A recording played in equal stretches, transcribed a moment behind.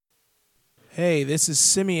Hey, this is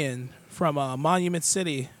Simeon from Monument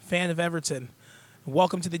City, fan of Everton.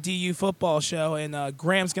 Welcome to the DU Football Show, and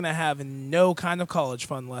Graham's going to have no kind of college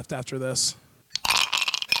fun left after this.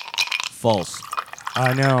 False.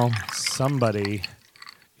 I know somebody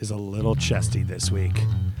is a little chesty this week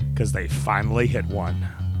because they finally hit one.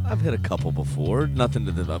 I've hit a couple before. Nothing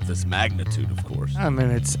of this magnitude, of course. I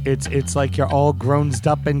mean, it's like you're all grown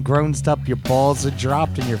up. Your balls are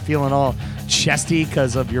dropped, and you're feeling all chesty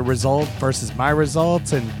because of your result versus my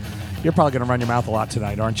results, and you're probably going to run your mouth a lot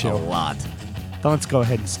tonight, aren't you? A lot. Then let's go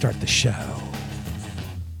ahead and start the show.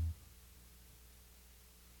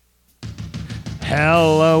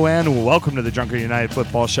 Hello and welcome to the Drunken United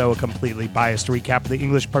Football Show, a completely biased recap of the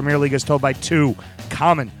English Premier League as told by two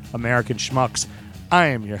common American schmucks. I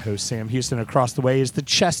am your host, Sam Houston. Across the way is the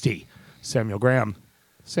chesty Samuel Graham.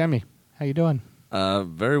 Sammy, how you doing?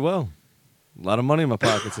 Very well. A lot of money in my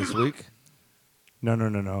pockets this week.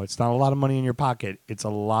 No. It's not a lot of money in your pocket. It's a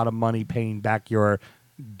lot of money paying back your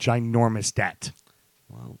ginormous debt.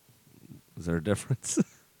 Well, is there a difference?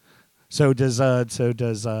 So does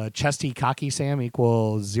chesty cocky Sam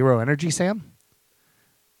equal zero energy Sam?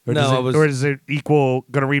 Or does it equal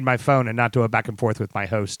going to read my phone and not do a back and forth with my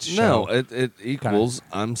host show? No, it equals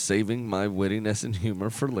I'm saving my wittiness and humor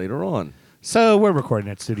for later on. So we're recording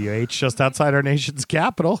at Studio H, just outside our nation's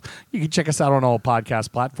capital. You can check us out on all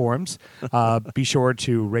podcast platforms. Be sure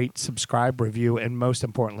to rate, subscribe, review, and most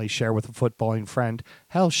importantly, share with a footballing friend.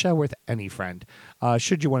 Hell, share with any friend.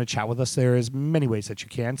 Should you want to chat with us, there is many ways that you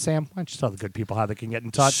can. Sam, why don't you tell the good people how they can get in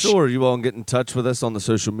touch? Sure, you all can get in touch with us on the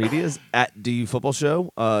social medias at DU Football Show,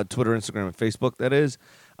 Twitter, Instagram, and Facebook, that is.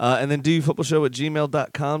 And then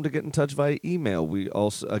dufootballshow@gmail.com to get in touch via email. We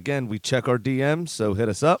also, again, we check our DMs, so hit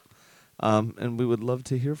us up. And we would love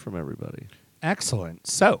to hear from everybody. Excellent.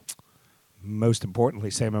 So, most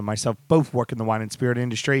importantly, Sam and myself both work in the wine and spirit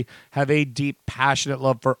industry, have a deep, passionate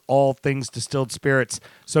love for all things distilled spirits.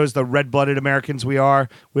 So as the red-blooded Americans we are,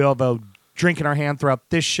 we all have a drink in our hand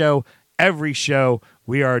throughout this show. Every show,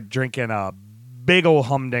 we are drinking a big old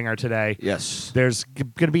humdinger today. Yes. There's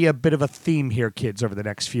going to be a bit of a theme here, kids, over the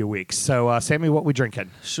next few weeks. So, Sammy, what we drinking?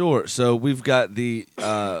 Sure. So we've got the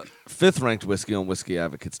fifth-ranked whiskey on Whiskey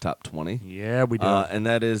Advocate's Top 20. Yeah, we do. And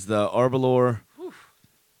that is the Arbelor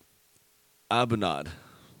Abunad.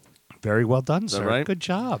 Very well done, sir. Right? Good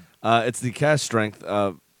job. It's the cask strength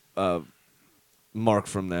mark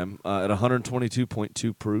from them at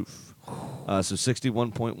 122.2 proof. So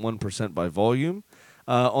 61.1% by volume.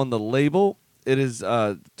 On the label, it is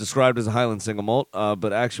described as a Highland single malt,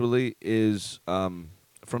 but actually is from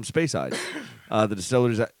Speyside. The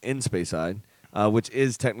distillery is in Speyside, which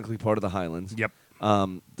is technically part of the Highlands. Yep.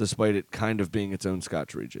 Despite it kind of being its own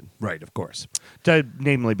Scotch region. Right, of course.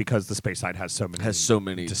 Namely because the Speyside has so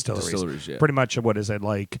many distilleries. Yeah. Pretty much, what is it,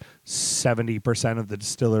 like 70% of the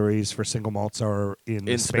distilleries for single malts are in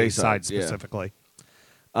Speyside specifically. Yeah.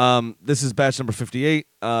 This is batch number 58,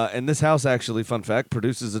 and this house actually, fun fact,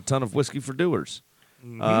 produces a ton of whiskey for doers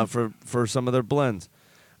for some of their blends.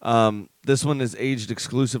 This one is aged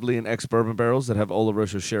exclusively in ex-bourbon barrels that have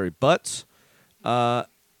Oloroso sherry butts,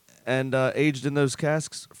 and aged in those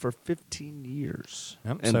casks for 15 years,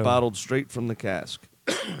 bottled straight from the cask.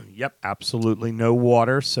 Yep, absolutely no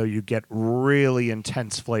water, so you get really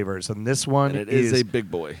intense flavors. And this one is a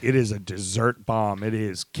big boy. It is a dessert bomb. It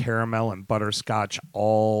is caramel and butterscotch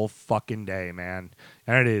all fucking day, man.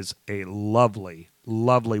 And it is a lovely,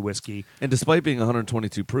 lovely whiskey. And despite being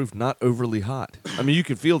 122 proof, not overly hot. I mean, you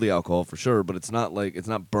can feel the alcohol for sure, but it's not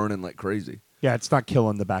burning like crazy. Yeah, it's not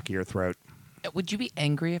killing the back of your throat. Would you be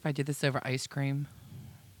angry if I did this over ice cream?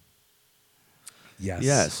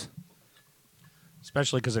 Yes.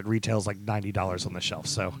 Especially because it retails like $90 on the shelf.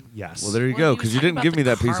 So, yes. Well, there you go, because you didn't give me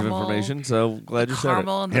that piece of information, so glad you said it.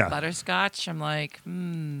 Caramel and the butterscotch, I'm like,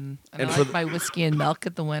 And I like my whiskey and milk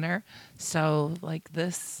at the winter. So, like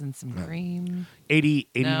this and some cream.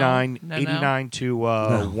 89 No. to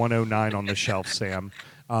 109 on the shelf, Sam.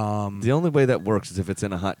 The only way that works is if it's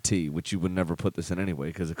in a hot tea, which you would never put this in anyway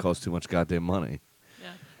because it costs too much goddamn money.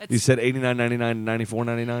 Yeah, You said $89.99 and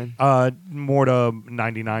 $94.99? More to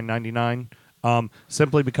 $99.99.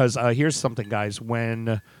 Simply because here's something, guys.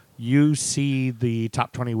 When you see the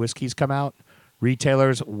top 20 whiskeys come out,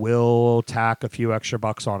 retailers will tack a few extra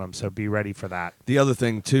bucks on them, so be ready for that. The other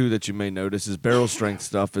thing, too, that you may notice is barrel strength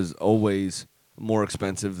stuff is always more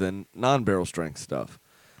expensive than non-barrel strength stuff,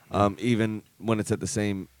 even when it's at the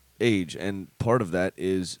same age. And part of that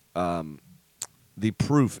is the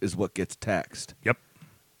proof is what gets taxed. Yep.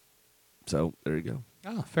 So there you go.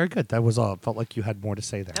 Oh, very good. That was all. Felt like you had more to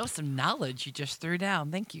say there. That was some knowledge you just threw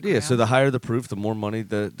down. Thank you. Yeah, Graham. so the higher the proof, the more money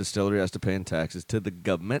the distillery has to pay in taxes to the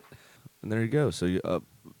government. And there you go. So you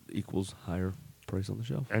equals higher price on the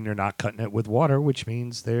shelf. And you're not cutting it with water, which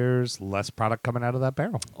means there's less product coming out of that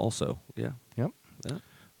barrel. Also, yeah. Yep. Yeah.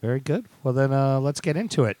 Very good. Well, then let's get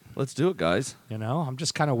into it. Let's do it, guys. You know, I'm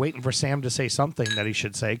just kind of waiting for Sam to say something that he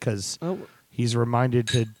should say because Oh. he's reminded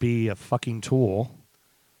to be a fucking tool.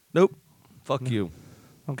 Nope. Fuck you.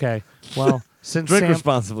 Okay. Well, since Drink Sam,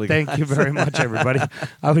 responsibly, Thank guys. you very much, everybody.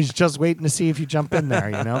 I was just waiting to see if you jump in there.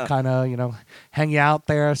 You know, kind of, hang you out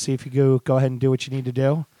there, see if you go ahead and do what you need to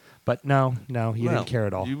do. But no, you didn't care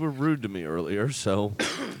at all. You were rude to me earlier, so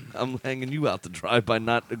I'm hanging you out to dry by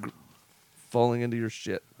not falling into your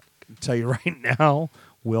shit. Tell you right now,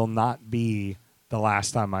 will not be the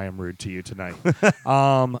last time I am rude to you tonight.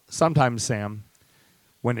 Sometimes, Sam,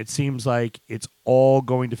 when it seems like it's all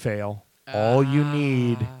going to fail, all you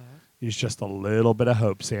need is just a little bit of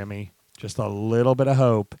hope, Sammy. Just a little bit of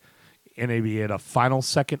hope. And maybe at a final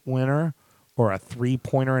second winner or a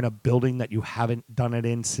 3-pointer in a building that you haven't done it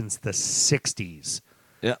in since the 60s.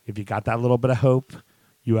 Yeah. If you got that little bit of hope,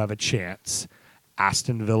 you have a chance.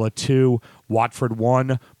 Aston Villa 2, Watford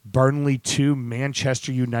 1, Burnley 2,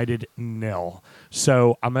 Manchester United 0.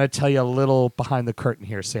 So I'm going to tell you a little behind the curtain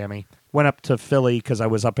here, Sammy. Went up to Philly because I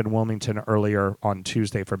was up in Wilmington earlier on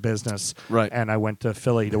Tuesday for business. Right. And I went to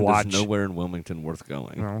Philly to watch. There's nowhere in Wilmington worth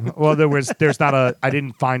going. No. Well, there's not a. I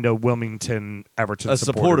didn't find a Wilmington Everton A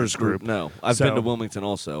supporters group. No. I've been So- to Wilmington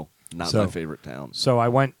also. Not my favorite town. So I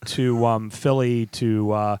went to Philly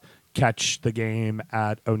to catch the game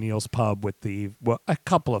at O'Neill's Pub with a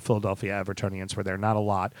couple of Philadelphia Evertonians were there, not a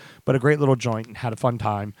lot, but a great little joint and had a fun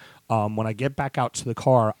time. When I get back out to the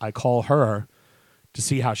car, I call her to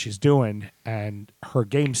see how she's doing, and her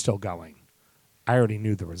game's still going. I already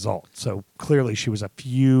knew the result, so clearly she was a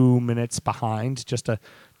few minutes behind, just a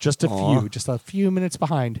few minutes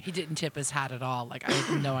behind. He didn't tip his hat at all. Like, I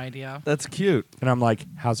had no idea. That's cute. And I'm like,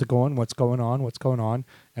 how's it going? What's going on? What's going on?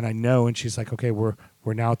 And I know, and she's like, okay, we're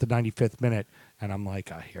now at the 95th minute. And I'm like,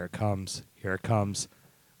 here it comes. Here it comes.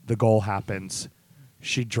 The goal happens.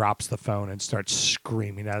 She drops the phone and starts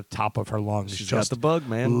screaming at the top of her lungs. She's just got the bug,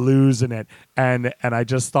 man. losing it. And I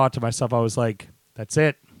just thought to myself, I was like, that's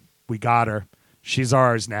it. We got her. She's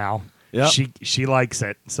ours now. Yep. She likes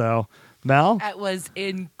it. So, Mel? It was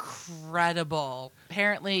incredible.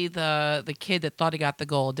 Apparently, the kid that thought he got the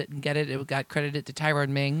goal didn't get it. It got credited to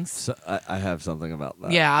Tyrone Mings. So I have something about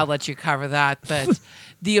that. Yeah, I'll let you cover that. But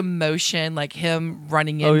the emotion, like him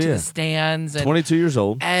running Oh, into yeah. the stands, and 22 years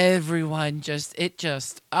old. everyone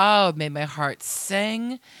it made my heart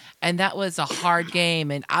sing. And that was a hard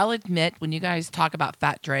game. And I'll admit, when you guys talk about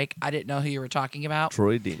Fat Drake, I didn't know who you were talking about.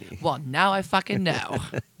 Troy Deeney. Well, now I fucking know.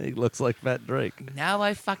 He looks like Fat Drake. Now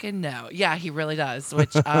I fucking know. Yeah, he really does.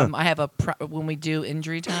 Which I have when we do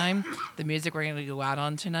injury time, the music we're going to go out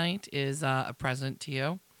on tonight is a present to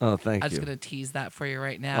you. Oh, thank I'm just you. going to tease that for you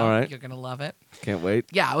right now. All right. You're going to love it. Can't wait.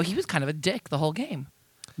 Yeah, well, he was kind of a dick the whole game.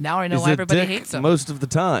 Now I know He's why a everybody dick hates him. most of the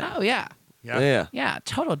time. Oh, yeah. Yeah. Yeah,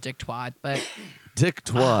 total dick twad. But Dick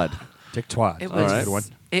Twad. Dick Twad. it All was right. Good one.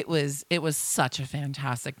 it was such a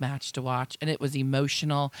fantastic match to watch, and it was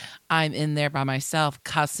emotional. I'm in there by myself,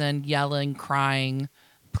 cussing, yelling, crying,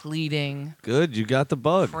 pleading, Good. You got the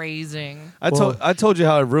bug. praising. I told you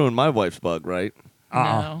how I ruined my wife's bug, right?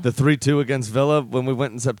 No. The 3-2 against Villa when we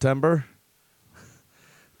went in September.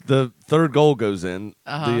 The third goal goes in.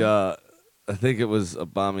 Uh-huh. I think it was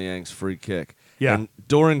Aubameyang's free kick. Yeah. And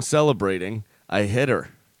during celebrating, I hit her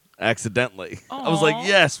accidentally. I was like, Aw.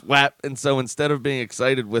 yes, whap. And so instead of being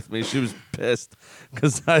excited with me, she was pissed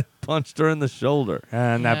because I punched her in the shoulder.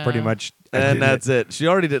 And that pretty Yeah. much. And that's it. She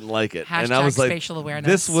already didn't like it. And I Hashtag was like, spatial awareness.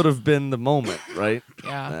 this would have been the moment, right?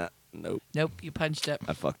 Yeah. Nope. Nope, you punched it.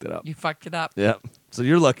 I fucked it up. You fucked it up. Yeah. So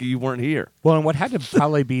you're lucky you weren't here. Well, and what had to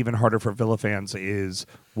probably be even harder for Villa fans is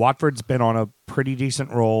Watford's been on a pretty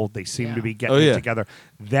decent roll. They seem Yeah. to be getting Oh, yeah. it together.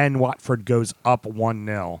 Then Watford goes up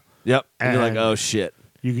 1-0. Yep. And you're like, And- oh, shit.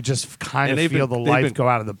 You could just kind And of they've feel been- the they've life been- go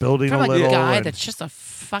out of the building From a a little. guy and- that's just a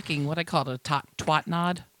fucking, what I call it, a twat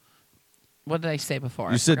nod. What did I say before?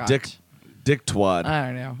 I You said forgot. Dick Twad. I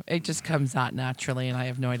don't know. It just comes out naturally, and I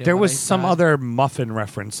have no idea. there what was I some said. other muffin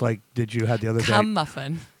reference, like did you had the other cum day?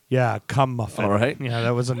 muffin. Yeah, cum muffin. All right. Yeah,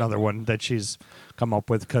 that was another one that she's come up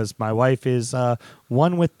with because my wife is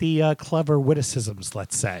one with the clever witticisms,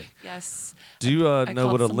 let's say. Yes, Do you know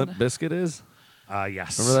called what a someone Limp Biscuit is?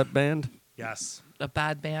 Yes. Remember that band? Yes. a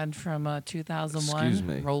bad band from 2001. Excuse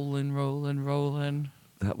me. Rolling, rolling, rolling.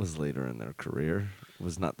 That was later in their career. It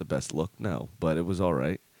was not the best look, no, but it was all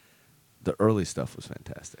right. The early stuff was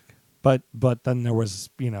fantastic. But then there was,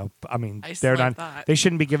 I mean, I they're like not. that. They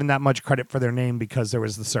shouldn't be given that much credit for their name because there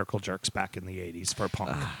was the Circle Jerks back in the '80s for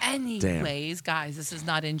Punk. Anyways, guys, this is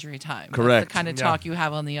not injury time. Correct. That's the kind of Yeah. talk you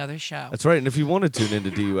have on the other show. That's right. And if you want to tune into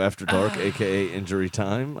DU After Dark, aka Injury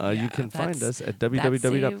Time, you can find that's- us at that's saved for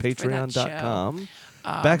that www.patreon.com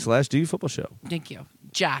 / DU Football Show. Thank you.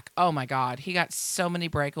 Jack, oh my God. He got so many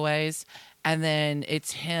breakaways. And then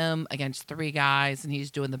it's him against 3 guys, and he's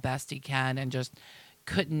doing the best he can and just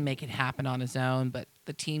couldn't make it happen on his own. But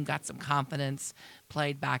the team got some confidence,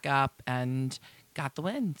 played back up, and got the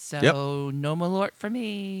win. So Yep. no Malort for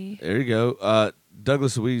me. There you go.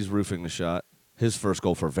 Douglas Luiz roofing the shot. His first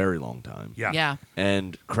goal for a very long time. Yeah. Yeah.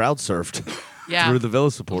 And crowd surfed Yeah. through the Villa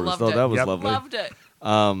supporters. Loved Thought it. that was Yep. lovely. Loved it.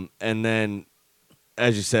 And then,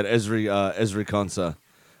 as you said, Esri Konsa.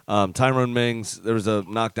 Tyrone Mings, there was a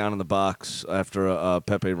knockdown in the box after a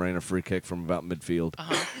Pepe Reina free kick from about midfield.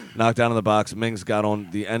 Knocked down in the box. Mings got on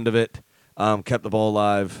the end of it, kept the ball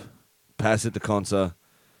alive, passed it to Konsa.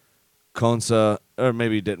 Konsa, or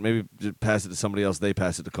maybe he didn't. Maybe just pass it to somebody else. They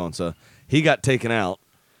passed it to Konsa. He got taken out,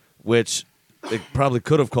 which they probably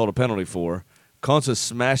could have called a penalty for. Konsa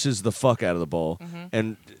smashes the fuck out of the ball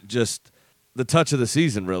and just the touch of the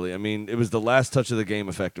season, really. I mean, it was the last touch of the game,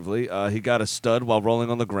 effectively. He got a stud while rolling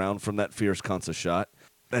on the ground from that fierce Konsa shot.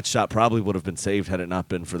 That shot probably would have been saved had it not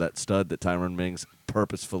been for that stud that Tyrone Mings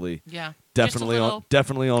purposefully, Yeah. definitely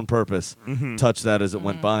on purpose, touched that as it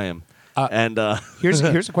went by him. And Here's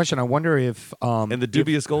a question. I wonder if and the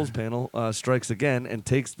dubious goals panel strikes again and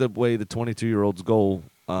takes away the 22-year-old's goal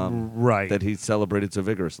right. that he celebrated so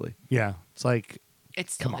vigorously. Yeah, it's like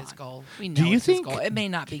It's still Come his on. goal. We know Do you it's his think- goal. It may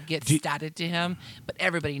not be statted to him, but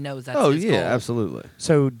everybody knows that's Oh his yeah, goal. absolutely.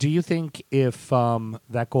 so. Do you think if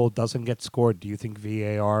that goal doesn't get scored, do you think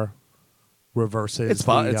VAR reverses? It's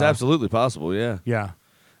the, it's absolutely possible. Yeah, Yeah.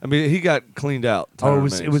 I mean he got cleaned out. Oh, Tyrone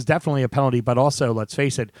it Mings. was definitely a penalty, but also let's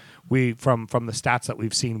face it, we from the stats that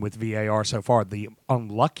we've seen with VAR so far, the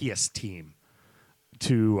unluckiest team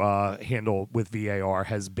to handle with VAR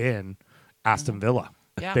has been Aston Villa.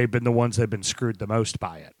 Yeah. They've been the ones that have been screwed the most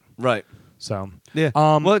by it. right. So Yeah.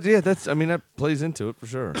 Well, yeah. That plays into it for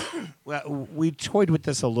sure. well, we toyed with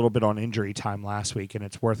this a little bit on injury time last week, and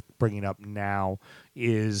it's worth bringing up now.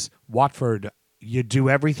 Is Watford? You do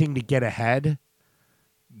everything to get ahead.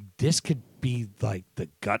 This could be like the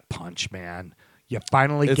gut punch, man. You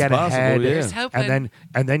finally It's get possible, ahead, yeah. Here's hoping.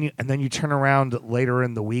 and then you turn around later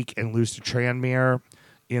in the week and lose to Tranmere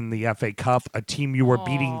in the FA Cup, a team you were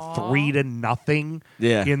beating 3-0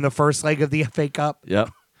 Yeah. in the first leg of the FA Cup. Yep.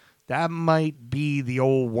 That might be the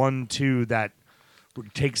old 1-2 that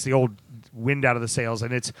takes the old wind out of the sails.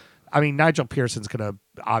 And it's, I mean, Nigel Pearson's going to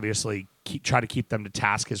obviously try to keep them to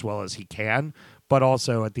task as well as he can. But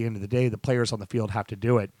also, at the end of the day, the players on the field have to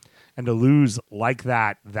do it. And to lose like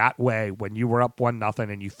that way when you were up 1-0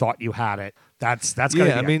 and you thought you had it, that's got to be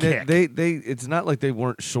Yeah. I a mean, kick. they it's not like they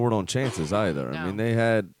weren't short on chances either. I No. mean,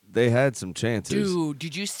 they had some chances. Dude,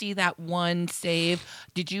 did you see that one save?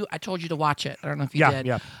 I told you to watch it. I don't know if you Yeah, did.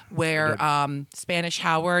 yeah. Where Spanish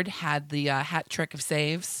Howard had the hat trick of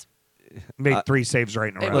saves. Made 3 saves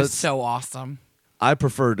right in a It row. was so awesome. I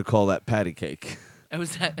prefer to call that patty cake. It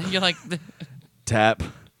was that you're like Tap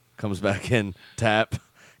comes back in. Tap.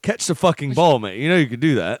 Catch the fucking ball, man. You know you can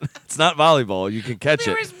do that. It's not volleyball. You can catch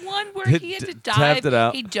there it. was one where Hit- he had to tapped dive. it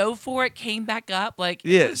out. He dove for it, came back up. Like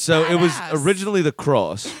Yeah, so it was badass. originally the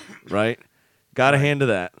cross, right? Got a hand to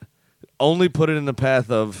that. Only put it in the path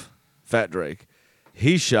of Fat Drake.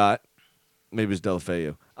 He shot, maybe it was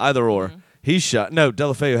Delafeu. Either or. Mm-hmm. He shot. No,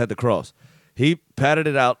 Delafeu had the cross. He patted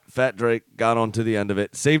it out. Fat Drake got onto the end of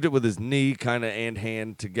it, saved it with his knee kind of and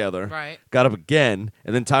hand together. Right. Got up again,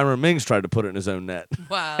 and then Tyrone Mings tried to put it in his own net.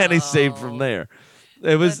 Wow. And he saved from there.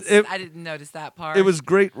 It was I didn't notice that part. it was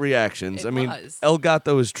great reactions. It I mean, was. El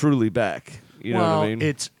Gato is truly back. You know what I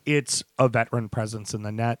mean? It's a veteran presence in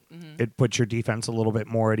the net. Mm-hmm. It puts your defense a little bit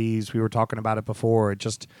more at ease. We were talking about it before. It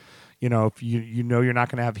just, if you know you're not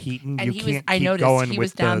going to have Heaton, And you he can't was. I keep noticed going he with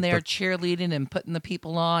was down the, there cheerleading and putting the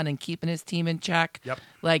people on and keeping his team in check. Yep.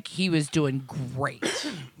 Like he was doing great.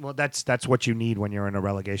 Well, that's what you need when you're in a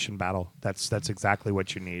relegation battle. That's exactly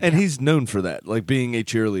what you need. And he's known for that, like being a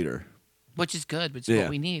cheerleader. Which is good, which is Yeah. what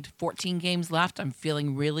we need. 14 games left. I'm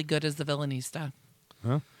feeling really good as the Villanista.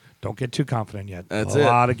 Don't get too confident yet. That's a it.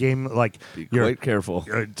 lot of game Be you're, quite careful.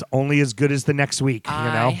 it's only as good as the next week.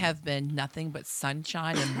 I have been nothing but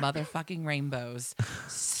sunshine and motherfucking rainbows.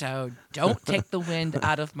 So don't take the wind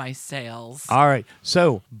out of my sails. All right.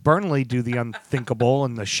 So Burnley do the unthinkable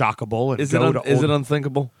and the shockable and Is go it to is Old- it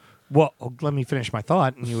unthinkable? Well, let me finish my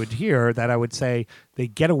thought, and you would hear that I would say they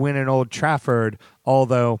get a win at Old Trafford,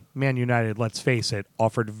 although Man United, let's face it,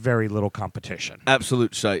 offered very little competition.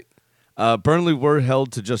 Absolute shite. Burnley were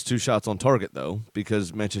held to just 2 shots on target, though,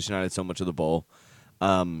 because Manchester United had so much of the ball.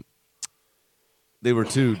 They were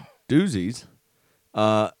 2 doozies,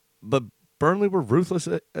 but Burnley were ruthless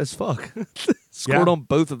as fuck. Scored Yeah. on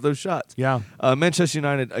both of those shots. Yeah. Manchester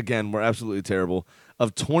United, again, were absolutely terrible.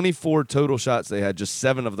 Of 24 total shots they had, just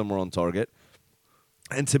 7 of them were on target.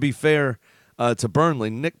 And to be fair to Burnley,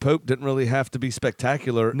 Nick Pope didn't really have to be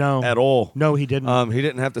spectacular No. at all. No, he didn't. He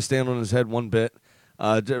didn't have to stand on his head one bit.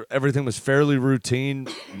 Everything was fairly routine,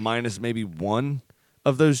 minus maybe one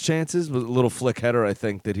of those chances. With a little flick header, I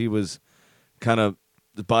think, that he was kind of,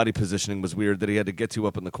 the body positioning was weird that he had to get to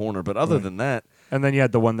up in the corner. But other than that, And then you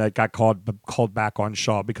had the one that got called back on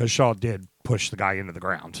Shaw because Shaw did push the guy into the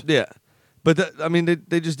ground. yeah. But,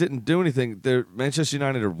 they just didn't do anything. Manchester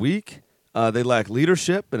United are weak. They lack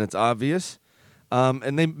leadership, and it's obvious.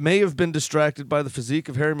 And they may have been distracted by the physique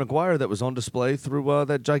of Harry Maguire that was on display through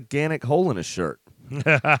that gigantic hole in his shirt.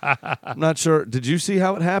 I'm not sure. Did you see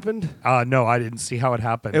how it happened? No, I didn't see how it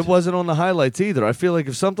happened. It wasn't on the highlights either. I feel like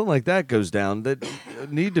if something like that goes down, that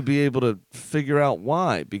need to be able to figure out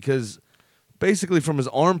why. Because basically from his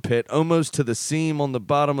armpit almost to the seam on the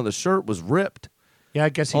bottom of the shirt was ripped Yeah, I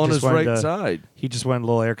guess he on just his right wanted to, side. He just wanted a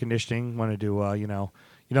little air conditioning. Wanted to do,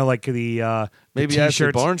 like the Maybe the Ashley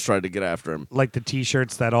t-shirts, Barnes tried to get after him. like the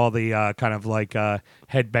T-shirts that all the kind of like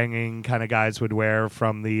headbanging kind of guys would wear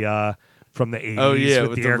from the 80s. Oh yeah,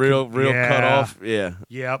 with the the air real yeah. cut off. Yeah.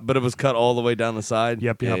 Yep. But it was cut all the way down the side.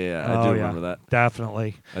 Yep. Yeah, I Oh, do remember that.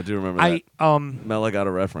 Definitely. I do remember that. Mela got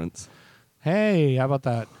a reference. Hey, how about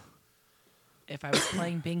that? If I was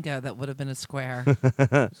playing bingo, that would have been a square.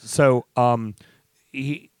 So,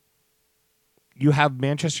 you have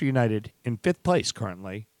Manchester United in 5th place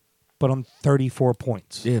currently, but on 34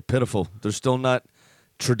 points. Yeah, pitiful. They're still not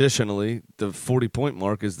traditionally the 40-point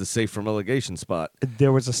mark is the safe from relegation spot.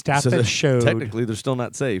 There was a stat So that showed technically they're still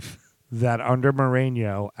not safe. that under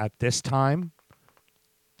Mourinho at this time,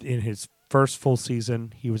 in his first full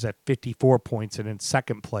season, he was at 54 points and in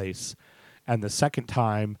 2nd place. And the second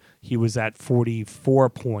time, he was at 44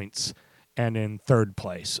 points and in 3rd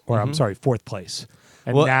place. Or, I'm sorry, 4th place.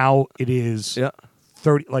 And Well, now it is Yeah.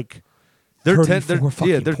 30, like They're 34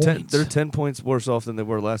 fucking points. they're 10 points worse off than they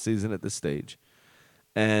were last season at this stage.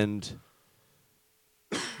 And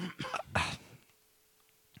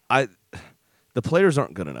the players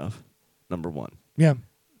aren't good enough. Number 1. Yeah.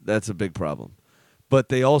 That's a big problem. But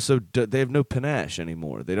they also they have no panache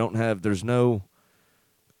anymore. There's no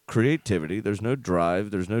creativity, there's no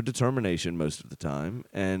drive, there's no determination most of the time,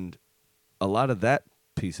 and a lot of that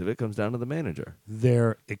piece of it comes down to the manager.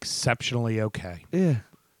 They're exceptionally okay. Yeah.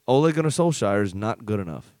 Ole Gunnar Solskjaer is not good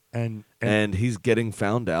enough. And He's getting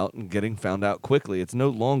found out and getting found out quickly.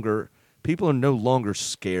 People are no longer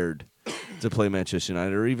scared to play Manchester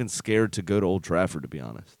United or even scared to go to Old Trafford, to be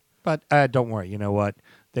honest. but don't worry, you know what?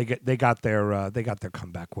 They got their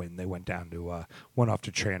comeback win. They went down to went off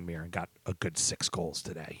to Tranmere and got a good 6 goals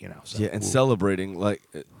today, So, Yeah, and celebrating,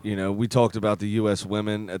 we talked about the U.S.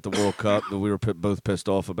 women at the World Cup that we were both pissed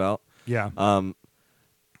off about. yeah.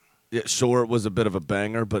 Yeah, sure, it was a bit of a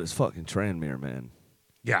banger, but it's fucking Tranmere, man.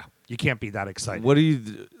 Yeah, you can't be that excited. What do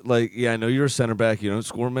you like? Yeah, I know you're a center back. You don't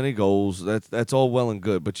score many goals. That's all well and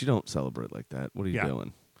good, but you don't celebrate like that. What are you Yeah.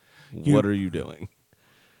 doing? You- What are you doing?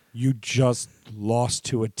 You just lost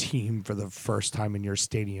to a team for the first time in your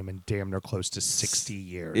stadium in damn near close to 60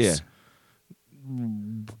 years. Yeah,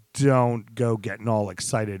 Don't go getting all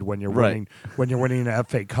excited when you're Right. winning an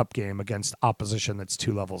FA Cup game against opposition that's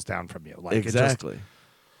 2 levels down from you. Like exactly.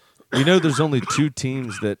 There's only 2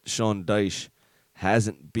 teams that Sean Dyche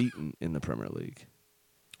hasn't beaten in the Premier League.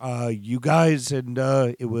 You guys and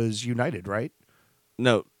it was United, right?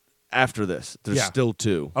 No, after this, there's Yeah. still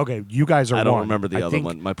 2. Okay, you guys are I don't one. remember the I other think-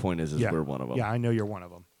 one. My point is Yeah, we're one of them. Yeah, I know you're one of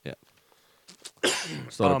them. Yeah.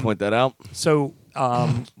 Just thought I'd point that out. So,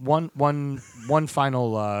 one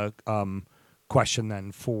final question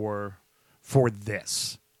then for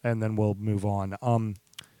this, and then we'll move on.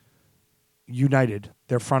 United,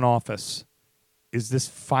 their front office, is this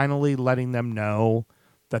finally letting them know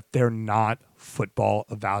that they're not football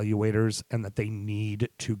evaluators and that they need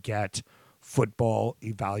to get football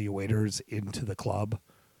evaluators into the club?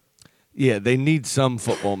 Yeah, they need some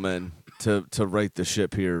football men to right the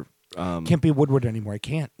ship here. Can't be Woodward anymore. I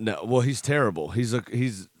can't. No, well, he's terrible.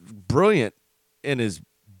 He's brilliant in his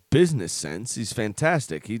business sense. He's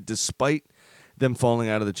fantastic. Despite them falling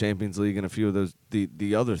out of the Champions League and a few of those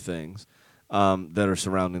the other things that are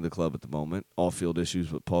surrounding the club at the moment, off-field issues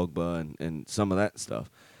with Pogba and some of that stuff.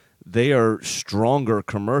 they are stronger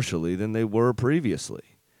commercially than they were previously.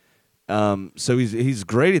 So he's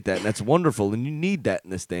great at that, and that's wonderful, and you need that in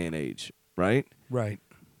this day and age, right? Right.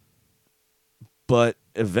 But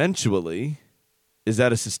eventually, is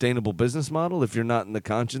that a sustainable business model if you're not in the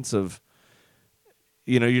conscience of,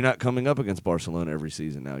 you're not coming up against Barcelona every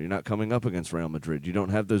season now. You're not coming up against Real Madrid. You don't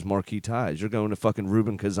have those marquee ties. You're going to fucking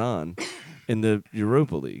Rubin Kazan in the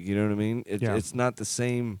Europa League. You know what I mean? It's not the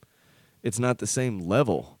same. It's not the same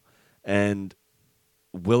level. And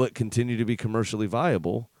will it continue to be commercially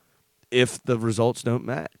viable if the results don't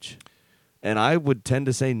match? And I would tend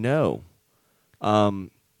to say no.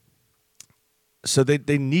 So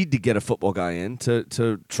they need to get a football guy in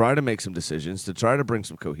to try to make some decisions, to try to bring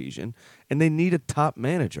some cohesion, and they need a top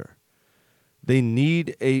manager. They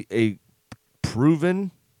need a proven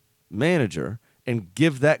manager and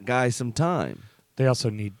give that guy some time. They also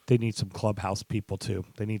need some clubhouse people too.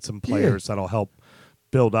 They need some players that'll help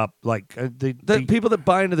build up the people that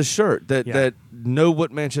buy into the shirt, that know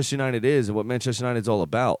what Manchester United is and what Manchester United's all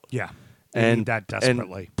about. Yeah. They need that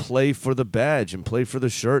desperately. And play for the badge and play for the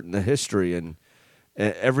shirt and the history and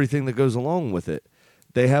everything that goes along with it.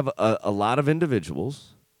 They have a lot of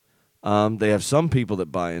individuals. They have some people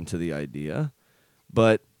that buy into the idea,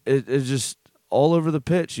 but it's just all over the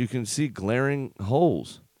pitch. You can see glaring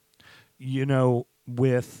holes.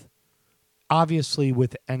 Obviously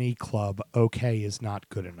with any club, okay is not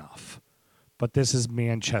good enough. But this is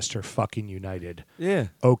Manchester fucking United. Yeah.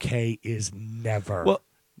 Okay is never. Well,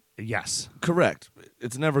 yes. Correct.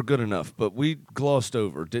 It's never good enough, but we glossed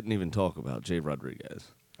over, didn't even talk about Jay Rodriguez.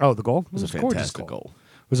 Oh, the goal? It was a gorgeous fantastic goal.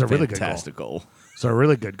 It was a really good goal. Fantastic goal. It was a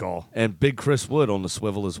really good goal. And big Chris Wood on the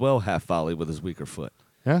swivel as well, half volley with his weaker foot.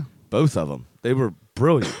 Yeah. Both of them. They were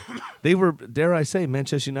brilliant. They were, dare I say,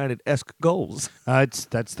 Manchester United-esque goals. That's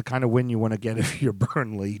the kind of win you want to get if you're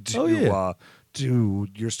Burnley.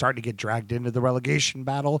 You're starting to get dragged into the relegation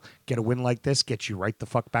battle. Get a win like this, get you right the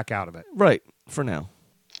fuck back out of it. Right, for now.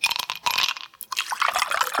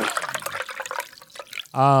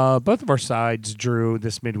 Both of our sides drew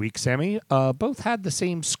this midweek, Sammy. Both had the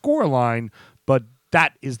same score line, but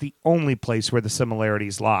that is the only place where the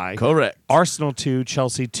similarities lie. Correct. Arsenal 2,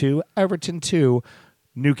 Chelsea 2, Everton 2,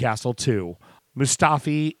 Newcastle 2.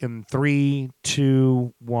 Mustafi in 3,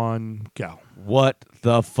 2, 1, go. What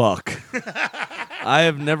the fuck? I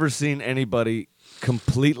have never seen anybody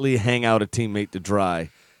completely hang out a teammate to dry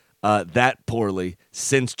that poorly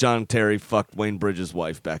since John Terry fucked Wayne Bridges'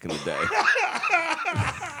 wife back in the day.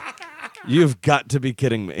 You've got to be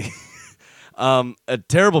kidding me. A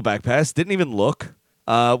terrible back pass. Didn't even look.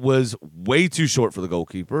 Was way too short for the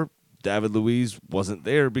goalkeeper. David Luiz wasn't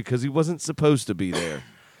there because he wasn't supposed to be there.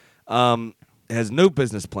 Has no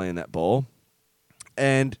business playing that ball.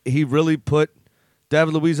 And he really put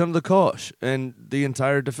David Luiz under the cosh and the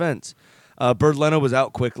entire defense. Bird Leno was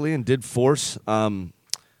out quickly and did force.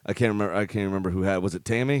 I can't remember who had. Was it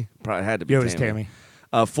Tammy? Probably had to be. Yeah, it was Tammy.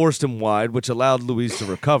 Forced him wide, which allowed Luiz to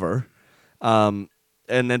recover. And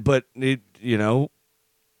then, but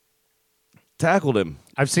tackled him.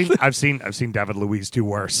 I've seen David Luiz do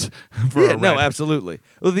worse. No, absolutely.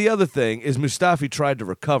 Well, the other thing is Mustafi tried to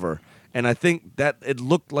recover, and I think that it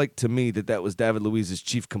looked like to me that was David Luiz's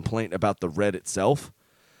chief complaint about the red itself,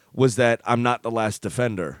 was that I'm not the last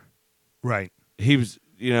defender. Right. He was,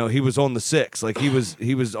 he was on the 6, like he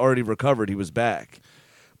was already recovered, he was back,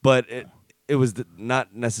 but it was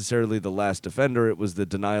not necessarily the last defender. It was the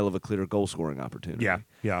denial of a clear goal scoring opportunity.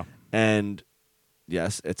 Yeah. And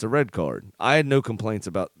yes, it's a red card. I had no complaints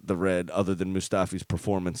about the red other than Mustafi's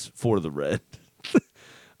performance for the red.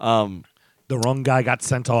 The wrong guy got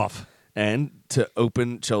sent off. And to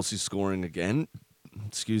open Chelsea's scoring again,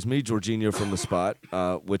 Jorginho from the spot,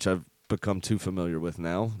 which I've become too familiar with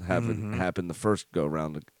now, having happened the first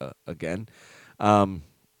go-round again. Now,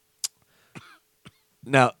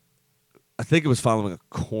 I think it was following a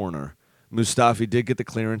corner. Mustafi did get the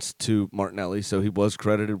clearance to Martinelli, so he was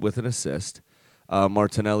credited with an assist.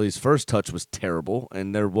 Martinelli's first touch was terrible,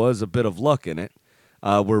 and there was a bit of luck in it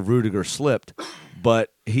where Rudiger slipped. But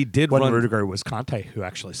he did run. Rudiger was Conte who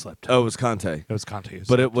actually slipped. Oh, it was Conte. It was Conte.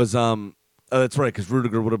 But it was that's right, because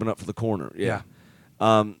Rudiger would have been up for the corner. Yeah.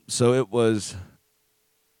 So it was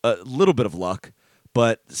a little bit of luck,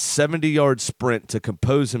 but 70-yard sprint to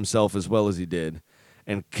compose himself as well as he did,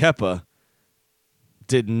 and Kepa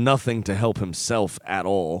did nothing to help himself at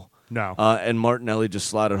all. No. And Martinelli just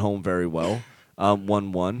slotted home very well,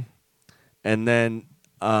 1-1. And then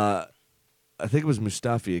I think it was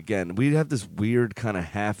Mustafi again. We have this weird kind of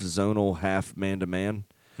half zonal, half man-to-man.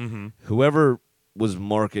 Mm-hmm. Whoever was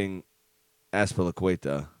marking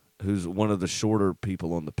Azpilicueta, who's one of the shorter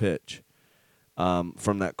people on the pitch,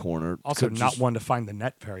 from that corner. Also, Could not just one to find the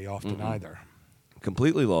net very often either.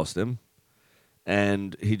 completely lost him,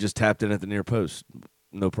 and he just tapped in at the near post,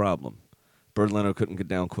 no problem. Bird Leno couldn't get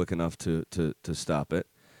down quick enough to stop it,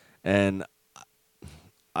 and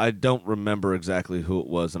I don't remember exactly who it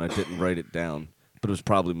was, and I didn't write it down, but it was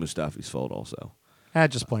probably Mustafi's fault also. I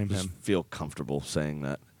just blame Just him. feel comfortable saying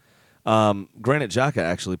that. Granit Xhaka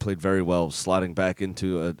actually played very well, sliding back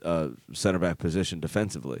into a center back position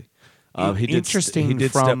defensively. He did Interesting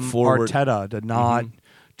step from forward. Arteta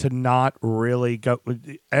to not really go.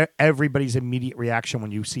 Everybody's immediate reaction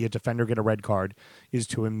when you see a defender get a red card is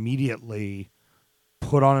to immediately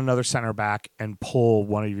put on another center back and pull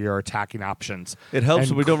one of your attacking options. It helps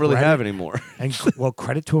And when we don't really credit- have anymore. And well,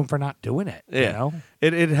 credit to him for not doing it. Yeah. You know?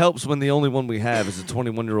 It helps when the only one we have is a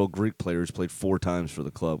 21-year-old Greek player who's played 4 times for the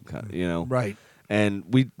club, you know. Right. And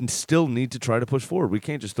we still need to try to push forward. We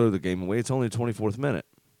can't just throw the game away. It's only the 24th minute.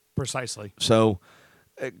 Precisely. So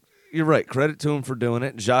you're right. Credit to him for doing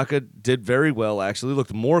it. Xhaka did very well, actually.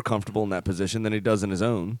 Looked more comfortable in that position than he does in his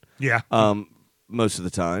own Yeah. most of the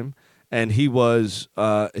time. And he was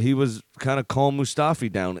kind of calm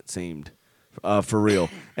Mustafi down, it seemed, for real.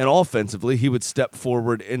 And offensively, he would step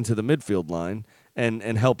forward into the midfield line and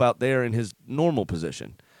help out there in his normal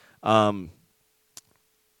position.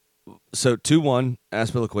 So 2-1,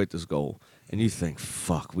 Azpilicueta's goal. And you think,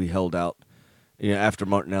 fuck, we held out after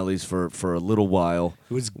Martinelli's for a little while.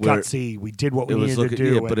 It was where gutsy. We did what we It was needed to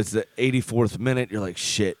do. yeah, and but it's the 84th minute. You're like,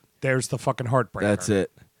 shit, there's the fucking heartbreaker. that's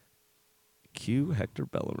it. Cue Hector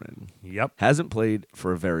Bellerin. Yep. Hasn't played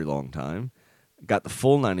for a very long time. Got the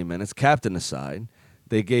full 90 minutes. Captain aside,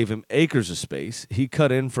 they gave him acres of space. He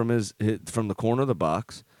cut in from from the corner of the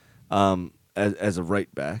box as a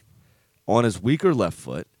right back on his weaker left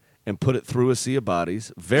foot and put it through a sea of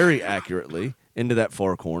bodies very accurately into that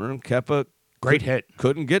far corner. And Kepa Great hit.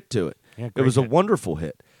 couldn't get to it. Yeah, it great was a hit. wonderful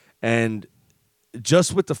hit. And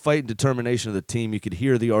just with the fight and determination of the team, you could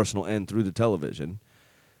hear the Arsenal end through the television.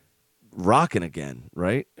 Rocking again,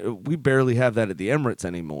 right? We barely have that at the Emirates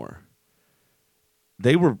anymore.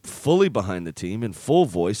 They were fully behind the team in full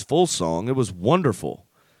voice, full song. It was wonderful.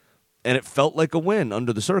 And it felt like a win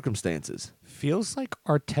under the circumstances. Feels like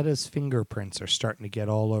Arteta's fingerprints are starting to get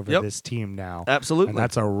all over Yep. this team now. Absolutely. And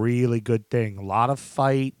that's a really good thing. A lot of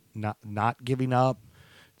fight, not giving up.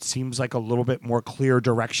 Seems like a little bit more clear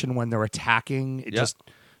direction when they're attacking. Yep.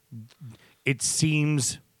 It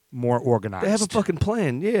seems more organized. They have a fucking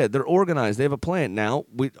plan. Yeah, they're organized. They have a plan. Now,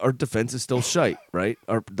 our defense is still shite, right?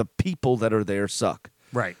 The people that are there suck.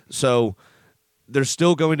 Right. So there's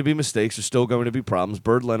still going to be mistakes. There's still going to be problems.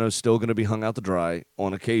 Bird Leno's still going to be hung out to dry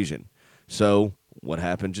on occasion. So what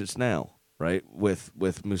happened just now, right, with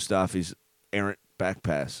Mustafi's errant back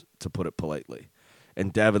pass, to put it politely,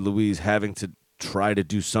 and David Luiz having to try to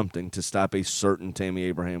do something to stop a certain Tammy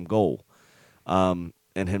Abraham goal, and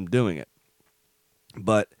him doing it.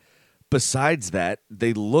 But besides that,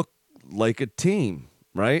 they look like a team,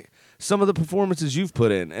 right? Some of the performances you've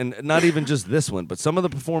put in, and not even just this one, but some of the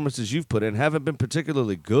performances you've put in haven't been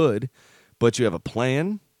particularly good, but you have a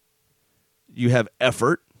plan, you have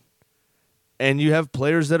effort, and you have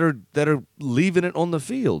players that are leaving it on the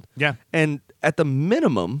field. Yeah. And at the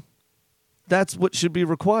minimum, that's what should be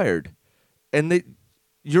required. And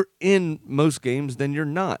you're in most games, then you're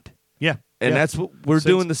not. Yeah. And yeah. that's what we're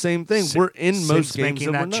doing the same thing. We're in most since games making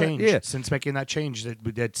and that we're change. not. Yeah. Since making that change,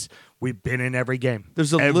 we've been in every game.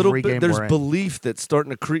 There's a every little bit. game There's we're in. belief that's starting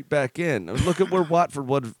to creep back in. I mean, look at where Watford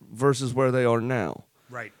was versus where they are now.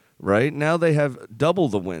 Right. Right now, they have double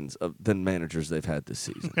the wins than managers they've had this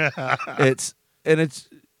season. It's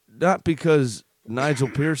not because Nigel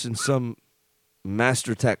Pearson's some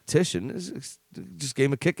master tactician. It's just gave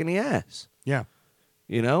him a kick in the ass. Yeah.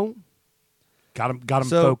 You know, Got him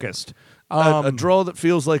So, focused. a draw that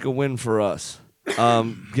feels like a win for us,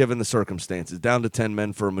 given the circumstances. Down to 10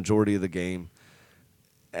 men for a majority of the game.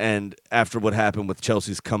 And after what happened with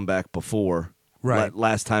Chelsea's comeback before, Right.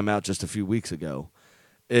 last time out just a few weeks ago,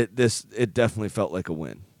 it definitely felt like a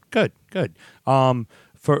win. Good.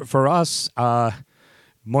 For us,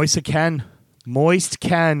 Moist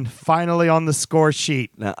Ken finally on the score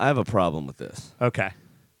sheet. Now, I have a problem with this. Okay.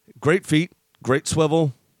 Great feet, great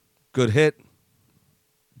swivel, good hit.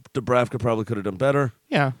 Dubravka probably could have done better.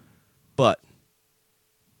 Yeah. But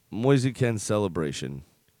Moise Kean's celebration,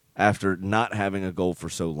 after not having a goal for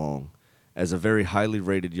so long, as a very highly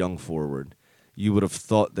rated young forward, you would have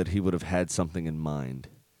thought that he would have had something in mind.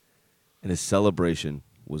 And his celebration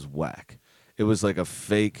was whack. It was like a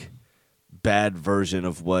fake, bad version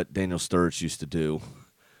of what Daniel Sturridge used to do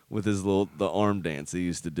with the arm dance he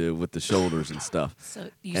used to do with the shoulders and stuff. So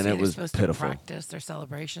you And say it they're was supposed pitiful. to practice their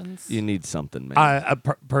celebrations? You need something, man.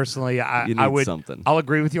 Personally, You I need would. something. I'll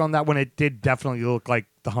agree with you on that one. It did definitely look like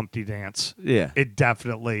the Humpty Dance. Yeah. It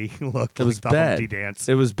definitely looked It like was the bad. Humpty Dance.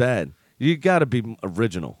 It was bad. You got to be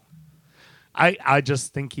original. I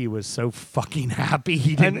just think he was so fucking happy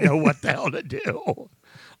he didn't know what the hell to do.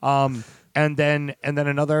 And then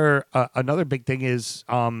another big thing is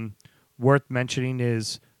worth mentioning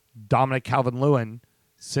is Dominic Calvert-Lewin.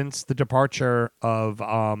 Since the departure of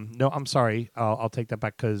no, I'm sorry, I'll take that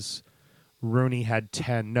back because Rooney had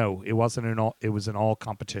 10. No, it wasn't in all. It was in all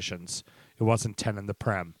competitions. It wasn't 10 in the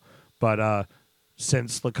Prem. But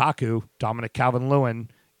since Lukaku, Dominic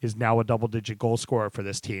Calvert-Lewin is now a double-digit goal scorer for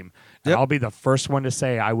this team. And Yep. I'll be the first one to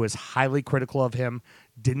say I was highly critical of him.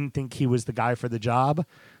 Didn't think he was the guy for the job.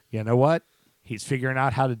 You know what? He's figuring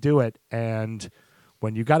out how to do it. And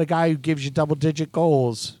when you got a guy who gives you double-digit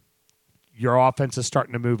goals, your offense is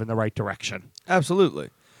starting to move in the right direction. Absolutely.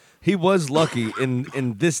 He was lucky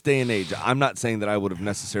in this day and age. I'm not saying that I would have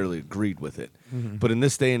necessarily agreed with it, but in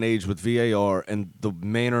this day and age with VAR and the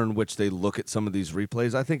manner in which they look at some of these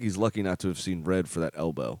replays, I think he's lucky not to have seen red for that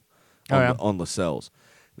elbow on Lascelles.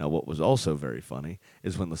 Now, what was also very funny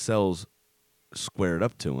is when Lascelles squared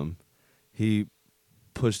up to him, he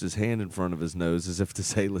pushed his hand in front of his nose as if to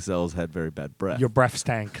say Lascelles had very bad breath. Your breath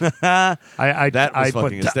stank. That was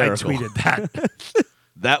fucking I hysterical. tweeted that.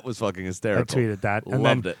 That was fucking I hysterical. tweeted that. And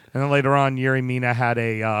Loved then, it. And then later on, Yuri Mina had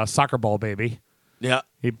a soccer ball baby. Yeah.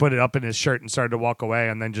 He put it up in his shirt and started to walk away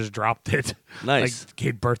and then just dropped it. Nice. Like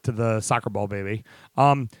gave birth to the soccer ball baby.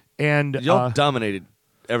 And Y'all dominated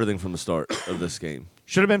everything from the start of this game.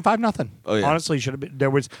 should have been 5-0. Oh, yeah. Honestly, should have been.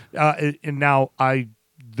 There was, and now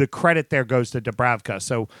the credit there goes to Dubravka.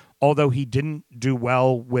 So although he didn't do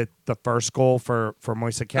well with the first goal for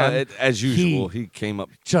Moise Kean, As usual, he came up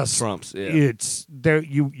just trumps. Yeah. It's there.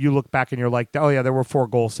 You look back and you're like, oh yeah, there were 4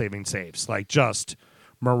 goal-saving saves. Like just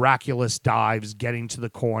miraculous dives, getting to the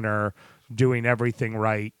corner, doing everything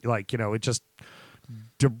right. Like it just.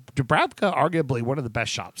 Dubravka, arguably one of the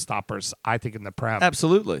best shot stoppers, I think, in the Prem.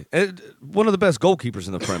 Absolutely. One of the best goalkeepers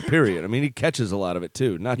in the Prem, period. I mean, he catches a lot of it,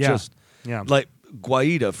 too. Not just like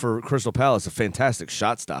Guaita for Crystal Palace, a fantastic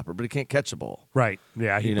shot stopper, but he can't catch the ball. Right.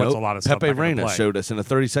 Yeah, he puts a lot of stuff Pepe back into Reina play. showed us in a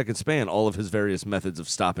 30-second span all of his various methods of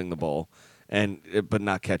stopping the ball, but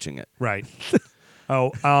not catching it. Right.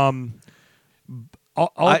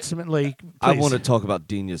 Ultimately, I please. want to talk about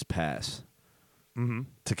Digne's pass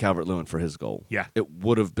to Calvert-Lewin for his goal. Yeah. It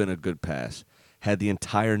would have been a good pass had the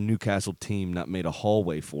entire Newcastle team not made a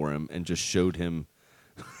hallway for him and just showed him,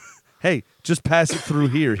 hey, just pass it through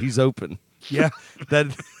here. He's open. Yeah.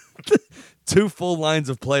 That 2 full lines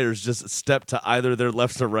of players just stepped to either their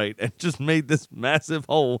left or right and just made this massive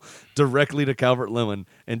hole directly to Calvert-Lewin.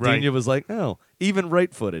 And Right. Digne was like, oh, even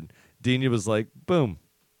right-footed. Digne was like, boom,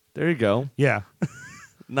 there you go. Yeah.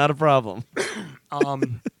 Not a problem.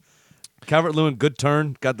 Calvert-Lewin, good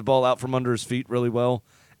turn, got the ball out from under his feet really well,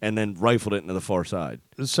 and then rifled it into the far side.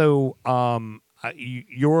 So,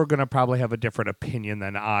 you're going to probably have a different opinion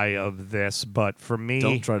than I of this, but for me,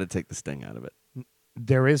 Don't try to take the sting out of it.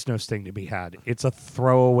 there is no sting to be had. It's a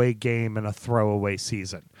throwaway game and a throwaway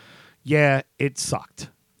season. Yeah, it sucked.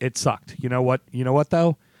 It sucked. You know what? You know what,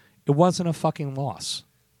 though? It wasn't a fucking loss.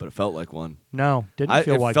 But it felt like one. No, didn't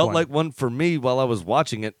feel like It felt one. like one for me while I was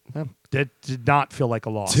watching it. It did not feel like a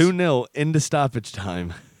loss. 2-0 into stoppage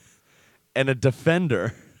time. And a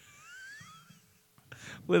defender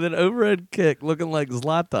with an overhead kick looking like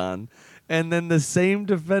Zlatan. And then the same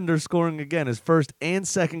defender scoring again his first and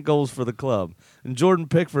second goals for the club. And Jordan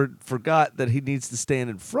Pickford forgot that he needs to stand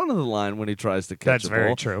in front of the line when he tries to catch That's a very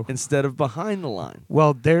ball true. instead of behind the line.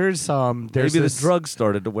 Well, there's Maybe this, the drugs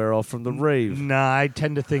started to wear off from the rave. Nah, I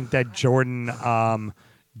tend to think that Jordan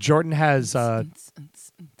has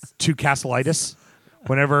two Castleitis.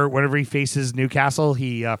 Whenever he faces Newcastle,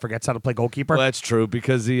 he forgets how to play goalkeeper. Well, that's true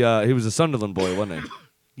because he was a Sunderland boy, wasn't he?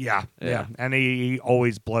 Yeah, Yeah. and he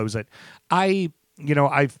always blows it. It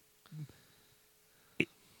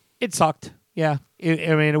sucked. Yeah,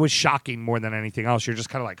 it was shocking more than anything else. You're just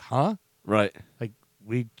kind of like, huh? Right. Like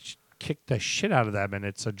we kicked the shit out of them, and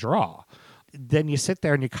it's a draw. Then you sit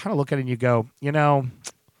there and you kind of look at it and you go,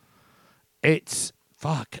 it's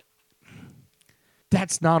fuck.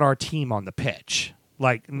 That's not our team on the pitch.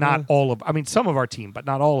 Like not all of. I mean, some of our team, but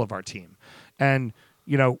not all of our team. And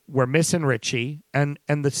we're missing Richie, and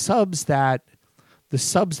the subs that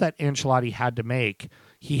Ancelotti had to make.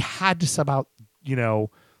 He had to sub out,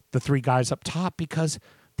 the 3 guys up top because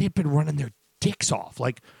they'd been running their dicks off.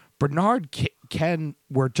 Like Bernard Ken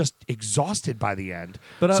were just exhausted by the end.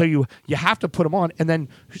 But, so you have to put them on. And then,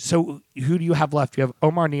 so who do you have left? You have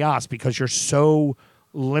Omar Nias, because you're so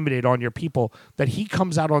limited on your people that he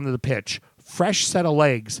comes out onto the pitch, fresh set of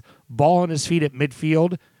legs, ball on his feet at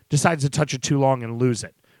midfield, decides to touch it too long and lose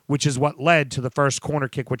it, which is what led to the first corner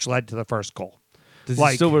kick, which led to the first goal. Does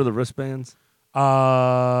he still wear the wristbands?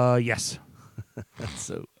 Yes.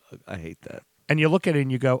 So I hate that. And you look at it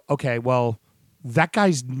and you go, okay, well, that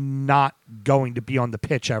guy's not going to be on the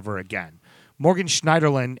pitch ever again. Morgan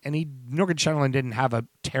Schneiderlin didn't have a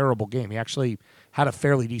terrible game. He actually had a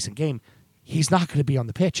fairly decent game. He's not going to be on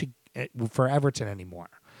the pitch for Everton anymore.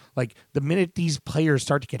 Like, the minute these players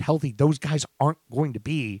start to get healthy, those guys aren't going to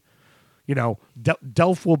be,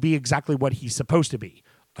 Delph will be exactly what he's supposed to be.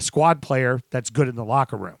 A squad player that's good in the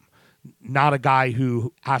locker room. Not a guy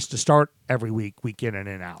who has to start every week in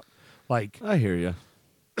and out. Like, I hear you.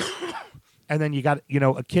 and then you got,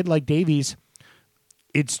 a kid like Davies,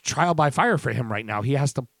 it's trial by fire for him right now. He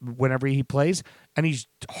has to, whenever he plays, and he's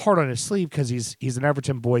hard on his sleeve because he's an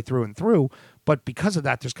Everton boy through and through. But because of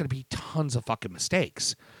that, there's going to be tons of fucking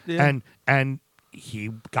mistakes. Yeah. And he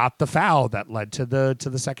got the foul that led to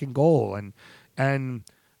the second goal. And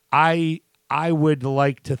I would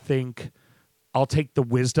like to think I'll take the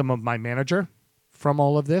wisdom of my manager from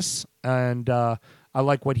all of this, and I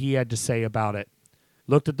like what he had to say about it.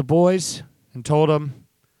 Looked at the boys and told them,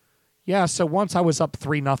 yeah, so once I was up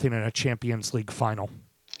 3-0 in a Champions League final.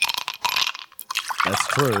 That's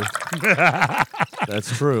true.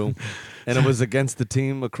 That's true. And it was against the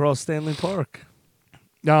team across Stanley Park.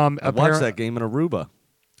 I watched that game in Aruba.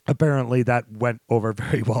 Apparently that went over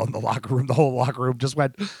very well in the locker room. The whole locker room just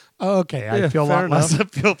went, okay, I Yeah, feel a fair lot less.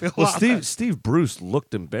 enough. feel a Well, lot less. Steve Bruce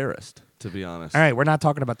looked embarrassed, to be honest. All right, we're not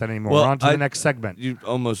talking about that anymore. Well, We're on to the next segment. You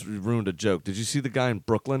almost ruined a joke. Did you see the guy in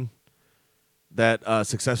Brooklyn that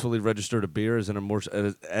successfully registered a beer as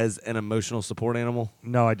an emotional support animal?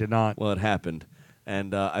 No, I did not. Well, it happened.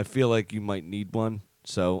 And I feel like you might need one,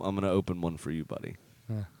 so I'm going to open one for you, buddy.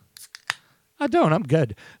 I don't. I'm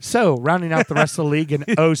good. So, rounding out the rest of the league,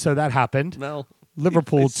 and so that happened. Mel.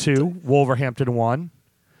 Liverpool 2, Wolverhampton 1,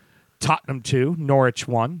 Tottenham 2, Norwich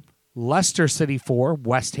 1, Leicester City 4,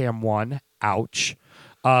 West Ham 1, ouch.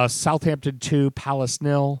 Southampton 2, Palace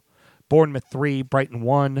 0, Bournemouth 3, Brighton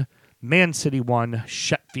 1, Man City 1,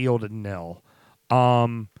 Sheffield 0.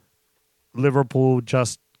 Liverpool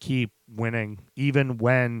just keep winning, even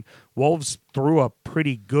when Wolves threw a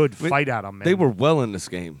pretty good fight at them. They were well in this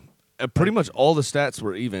game. Pretty much all the stats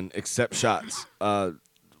were even except shots.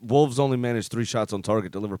 Wolves only managed 3 shots on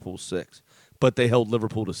target to Liverpool's 6, but they held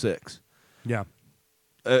Liverpool to 6. Yeah.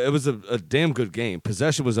 It was a damn good game.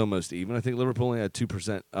 Possession was almost even. I think Liverpool only had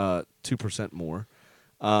 2% more.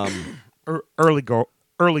 Early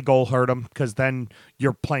goal hurt them because then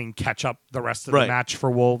you're playing catch up the rest of the Right. match for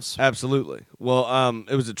Wolves. Absolutely. Well,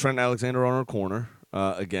 it was a Trent Alexander-Arnold corner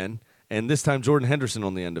again, and this time Jordan Henderson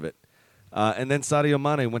on the end of it. And then Sadio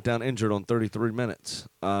Mane went down injured on 33 minutes.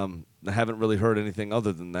 I haven't really heard anything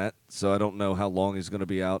other than that, so I don't know how long he's going to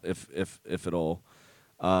be out, if at all.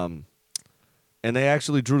 And they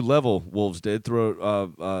actually drew level, Wolves did, through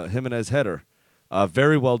a Jimenez header.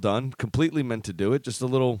 Very well done. Completely meant to do it. Just a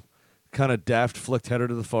little kind of daft flicked header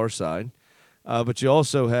to the far side. But you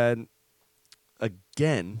also had,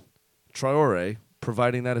 again, Traore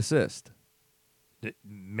providing that assist.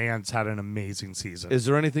 Man's had an amazing season. Is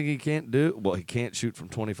there anything he can't do? Well, he can't shoot from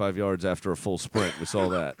 25 yards after a full sprint. We saw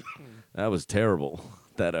that. That was terrible,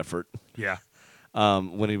 that effort, Yeah.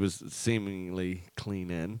 when he was seemingly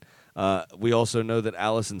clean in. We also know that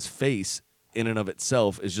Allison's face, in and of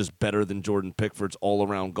itself, is just better than Jordan Pickford's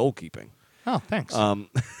all-around goalkeeping. Oh, thanks.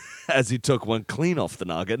 As he took one clean off the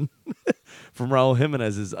noggin from Raul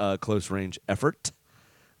Jimenez's close-range effort.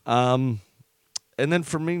 And then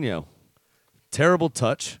Firmino. Terrible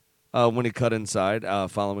touch when he cut inside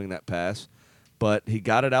following that pass, but he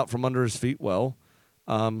got it out from under his feet well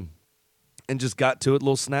and just got to it,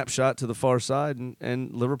 little snapshot to the far side,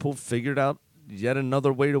 and Liverpool figured out yet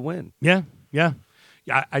another way to win. Yeah.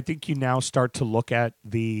 I think you now start to look at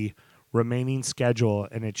the remaining schedule,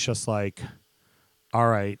 and it's just like, all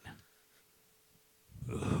right,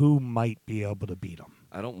 who might be able to beat them?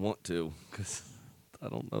 I don't want to because I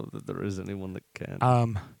don't know that there is anyone that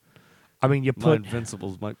can. I mean, you My put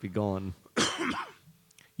Invincibles might be gone.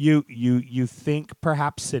 you think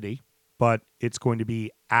perhaps City, but it's going to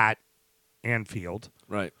be at Anfield,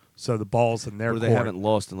 Right. so the ball's in their Where they court. haven't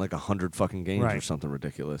lost in like 100 fucking games or Right. something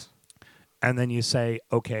ridiculous. And then you say,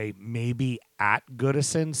 okay, maybe at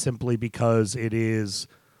Goodison, simply because it is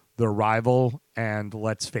the rival, and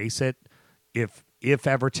let's face it, if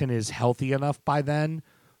Everton is healthy enough by then,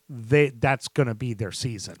 that's going to be their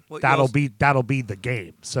season. Well, you that'll also- be the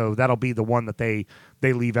game. So that'll be the one that they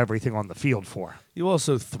leave everything on the field for. You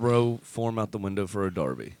also throw form out the window for a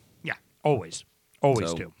derby. Yeah, always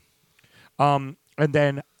So- do. And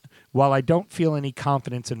then, while I don't feel any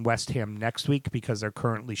confidence in West Ham next week because they're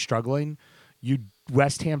currently struggling,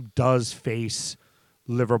 West Ham does face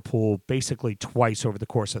Liverpool basically twice over the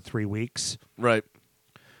course of 3 weeks. Right.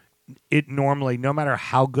 It normally, no matter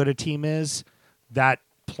how good a team is, that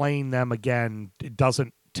playing them again, it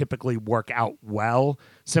doesn't typically work out well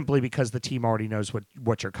simply because the team already knows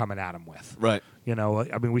what you're coming at them with. Right. You know,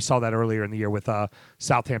 I mean, we saw that earlier in the year with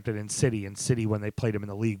Southampton and City, when they played them in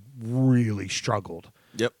the league, really struggled.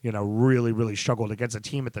 Yep. You know, really, really struggled against a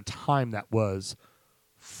team at the time that was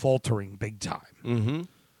faltering big time. Mm-hmm.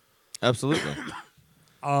 Absolutely.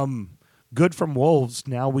 Good from Wolves.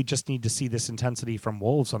 Now we just need to see this intensity from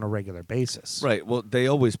Wolves on a regular basis. Right. Well, they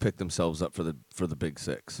always pick themselves up for the Big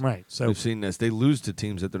Six. Right. So We've seen this. They lose to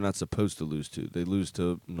teams that they're not supposed to lose to. They lose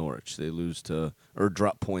to Norwich. They lose to, or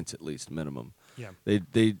drop points at least, minimum. yeah,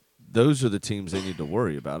 Those are the teams they need to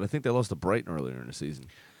worry about. I think they lost to Brighton earlier in the season.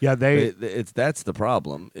 yeah, That's the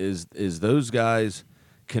problem. Is those guys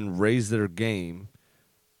can raise their game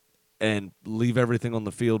and leave everything on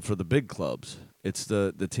the field for the big clubs. It's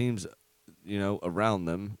the teams, around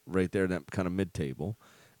them right there, that kind of mid-table,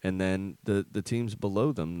 and then the teams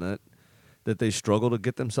below them that they struggle to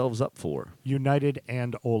get themselves up for. United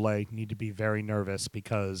and Ole need to be very nervous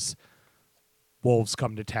because Wolves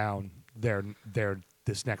come to town. They're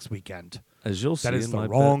this next weekend. As you'll see, That is in the my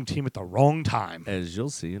wrong team at the wrong time. As you'll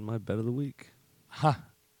see in my bet of the week.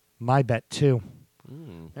 My bet too.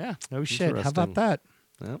 Mm. Yeah, no shit. How Interesting. about that?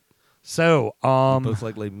 Yep. So, Both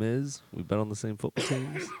like Les Mis. We bet on the same football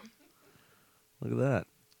teams. Look at that.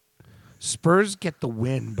 Spurs get the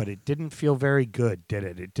win, but it didn't feel very good, did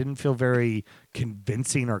it? It didn't feel very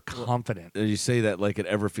convincing or confident. You say that like it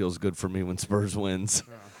ever feels good for me when Spurs wins.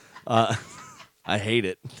 I hate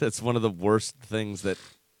it. That's one of the worst things that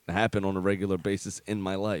happen on a regular basis in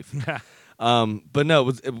my life. But no,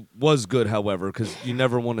 it was good, however, because you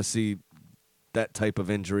never want to see that type of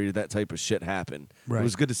injury, that type of shit happen. Right. It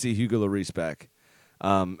was good to see Hugo Lloris back,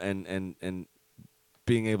 and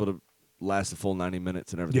being able to last a full 90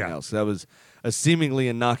 minutes and everything Yeah. else. That was a seemingly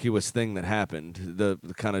innocuous thing that happened. The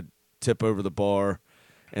kind of tip over the bar,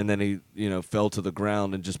 and then he fell to the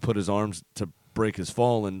ground and just put his arms to break his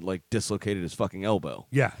fall and like dislocated his fucking elbow.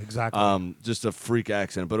 Yeah, exactly. Just a freak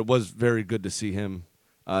accident, but it was very good to see him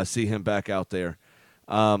back out there.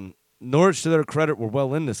 Norwich, to their credit, were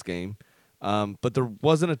well in this game, but there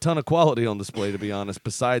wasn't a ton of quality on display, to be honest,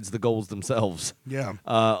 besides the goals themselves. yeah.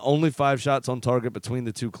 Only 5 shots on target between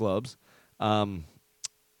the two clubs.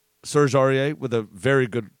 Serge Aurier with a very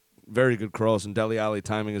good cross, and Dele Alli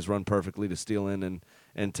timing his run perfectly to steal in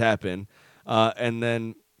and tap in. And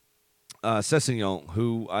then Sessegnon,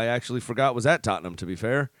 who I actually forgot was at Tottenham, to be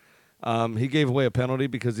fair. He gave away a penalty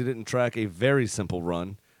because he didn't track a very simple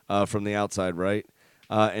run from the outside right.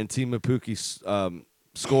 And Teemu Pukki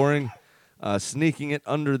scoring, sneaking it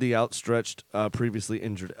under the outstretched, previously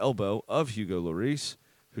injured elbow of Hugo Lloris,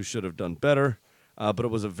 who should have done better. But it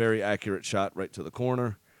was a very accurate shot right to the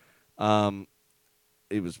corner.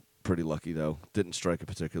 He was pretty lucky, though. Didn't strike it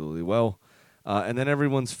particularly well. And then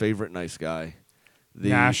everyone's favorite nice guy, the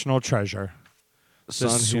National treasure. Son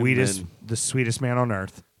The sweetest man on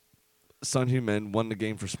earth. Son Heung-min won the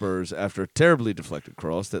game for Spurs after a terribly deflected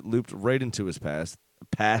cross that looped right into his path,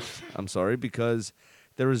 because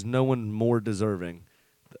there is no one more deserving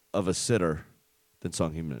of a sitter than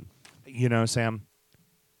Son Heung-min. You know, Sam,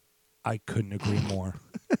 I couldn't agree more.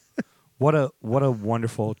 What a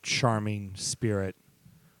wonderful, charming spirit.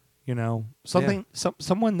 You know,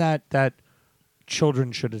 someone that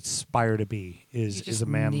children should aspire to be is a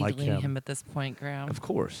man like needling him. at this point, Graham. Of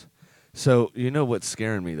course. So, what's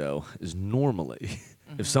scaring me, though, is normally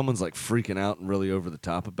if someone's like freaking out and really over the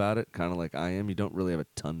top about it, kind of like I am, you don't really have a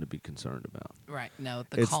ton to be concerned about. Right. No,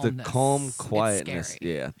 It's calmness. the calm It's quietness.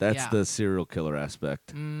 scary. Yeah, that's Yeah. the serial killer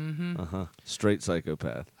aspect. Mm-hmm. Straight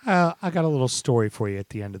psychopath. I got a little story for you at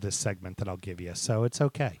the end of this segment that I'll give you, so it's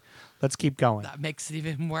okay. Let's keep going. That makes it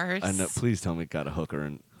even worse. I know. Please tell me it got a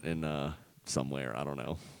hooker in somewhere. I don't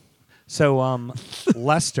know. So,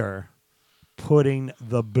 Leicester putting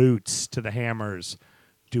the boots to the hammers.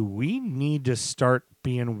 Do we need to start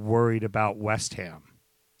being worried about West Ham?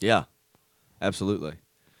 Yeah, absolutely.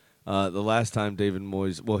 The last time David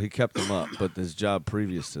Moyes, he kept them up, but his job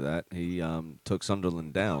previous to that, he took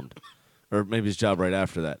Sunderland down, or maybe his job right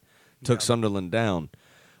after that, took Sunderland down.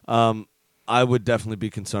 I would definitely be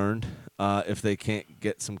concerned if they can't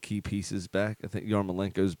get some key pieces back. I think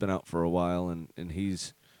Yarmolenko's been out for a while, and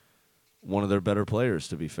he's one of their better players,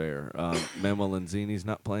 to be fair. Manuel Lanzini's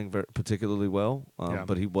not playing particularly well, Yeah.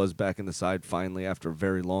 but he was back in the side finally after a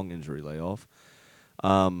very long injury layoff.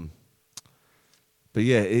 But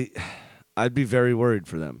yeah, I'd be very worried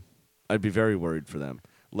for them.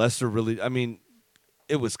 Leicester really, I mean,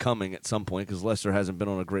 it was coming at some point because Leicester hasn't been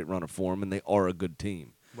on a great run of form, and they are a good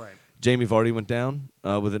team. Right. Jamie Vardy went down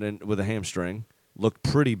with a hamstring. Looked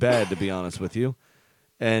pretty bad, to be honest with you.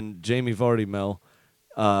 And Jamie Vardy, Mel,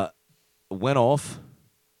 went off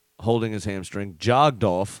holding his hamstring, jogged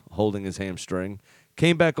off holding his hamstring,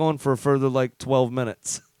 came back on for a further 12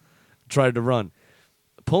 minutes, tried to run.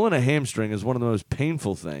 Pulling a hamstring is one of the most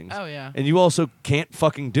painful things. Oh, yeah. And you also can't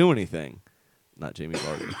fucking do anything. Not Jamie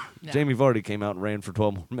Vardy. No. Jamie Vardy came out and ran for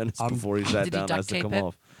 12 more minutes before he sat Did he down and duct has to tape come it?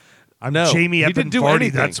 off. I'm No, Jamie he Evan didn't do Vardy.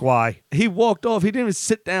 anything. That's why. He walked off. He didn't even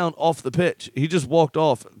sit down off the pitch. He just walked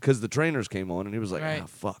off because the trainers came on, and he was like, Right. "Ah,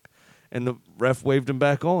 fuck." And the ref waved him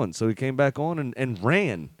back on, so he came back on and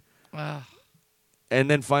ran. Ugh. And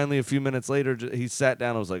then finally, a few minutes later, he sat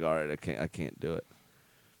down. I was like, "All right, I can't do it."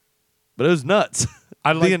 But it was nuts.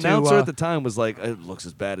 I'd like the to, announcer at the time was like, "It looks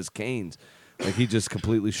as bad as Kane's." Like he just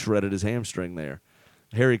completely shredded his hamstring there.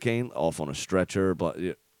 Harry Kane off on a stretcher, but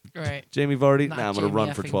yeah. Right. Jamie Vardy. Not Nah, I'm gonna Jamie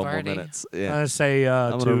run for effing 12 more Vardy. minutes. I'm Yeah, gonna say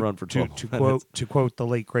I'm gonna run for 12 to minutes. quote the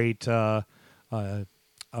late great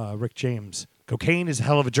Rick James. Cocaine is a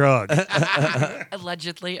hell of a drug.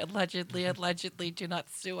 Allegedly, do not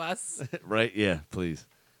sue us. Right? Yeah, please.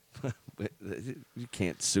 You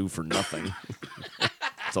can't sue for nothing.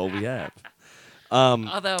 That's all we have.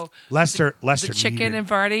 Although Leicester the chicken needed- and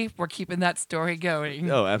Vardy, we're keeping that story going.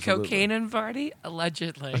 Oh, absolutely. Cocaine and Vardy,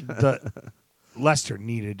 allegedly. the Leicester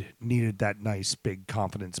needed that nice big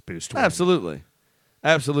confidence boost. win. Absolutely.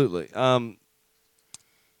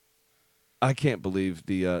 I can't believe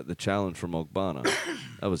the challenge from Ogbonna.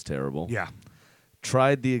 That was terrible. Yeah.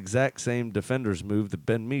 Tried the exact same defender's move that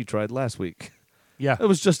Ben Mee tried last week. Yeah. It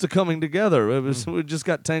was just a coming together. It was we just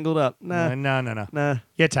got tangled up. Nah. No.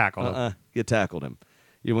 You tackled him. You tackled him.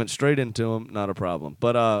 You went straight into him. Not a problem.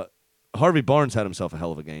 But Harvey Barnes had himself a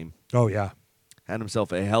hell of a game. Oh yeah. Had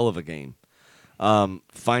himself a hell of a game.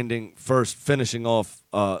 Finishing off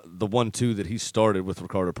the 1-2 that he started with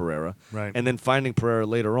Ricardo Pereira. Right. And then finding Pereira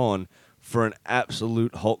later on for an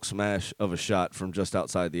absolute Hulk smash of a shot from just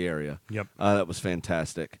outside the area. Yep. That was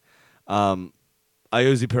fantastic.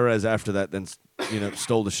 Iosi Perez after that then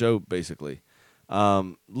stole the show basically. A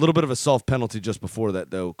little bit of a soft penalty just before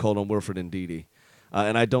that though, called on Wilfred Ndidi.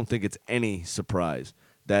 And I don't think it's any surprise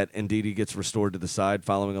that Ndidi gets restored to the side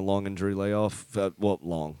following a long injury layoff.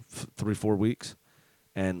 3-4 weeks.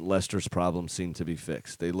 And Leicester's problems seemed to be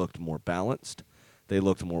fixed. They looked more balanced. They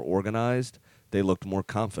looked more organized. They looked more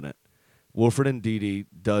confident. Wilfred Ndidi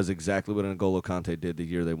does exactly what N'Golo Kante did the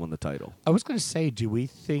year they won the title. I was going to say, do we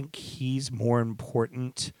think he's more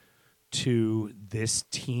important to this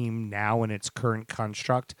team now in its current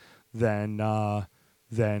construct than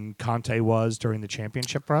Conte was during the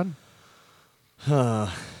championship run?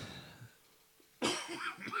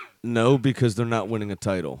 No, because they're not winning a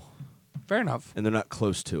title, Fair enough. and they're not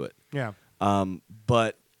close to it. Yeah.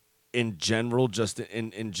 But in general, just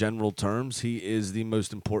in general terms, he is the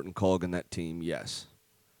most important cog in that team, yes.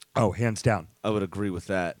 Oh, hands down. I would agree with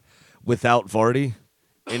that. Without Vardy,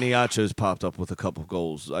 Iniacho's popped up with a couple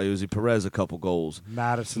goals. Iosi Perez a couple goals.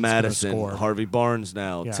 Madison, score. Harvey Barnes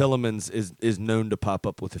now. Yeah. Tillemans is known to pop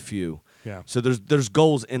up with a few. Yeah. So there's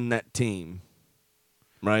goals in that team,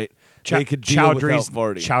 right? They could deal without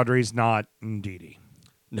Vardy. Chowdhury's not Ndidi.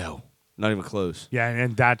 No, not even close. Yeah,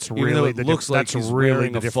 and that's Even really though it the looks like that's he's really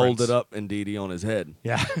wearing the a difference. folded up Ndidi on his head.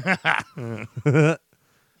 Yeah.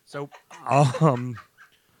 So,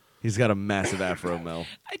 He's got a massive afro, Mel.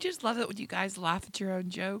 I just love it when you guys laugh at your own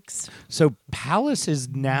jokes. so Palace is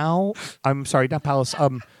now. I'm sorry, not Palace.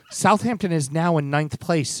 Southampton is now in 9th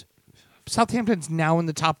place. Southampton's now in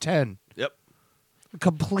the top 10. Yep. A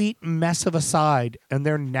complete mess of a side, and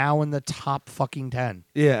they're now in the top fucking 10.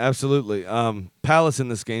 Yeah, absolutely. Palace in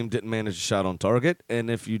this game didn't manage a shot on target, and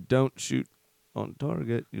if you don't shoot on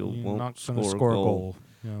target, you You're won't not score, going to a score a goal. goal.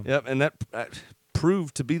 Yeah. Yep, and that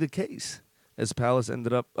proved to be the case as Palace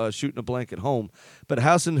ended up shooting a blank at home. But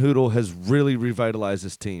Hasenhüttl has really revitalized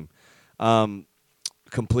this team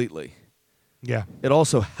completely. Yeah. It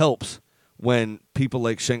also helps when people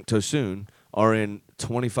like Cenk Tosun are in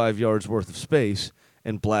 25 yards worth of space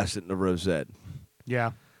and blast it into Rosette.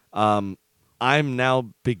 Yeah. I'm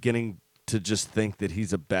now beginning to just think that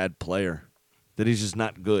he's a bad player, that he's just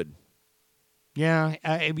not good. Yeah.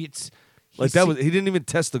 I mean, Like that was he didn't even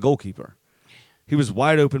test the goalkeeper. He was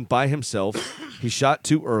wide open by himself. He shot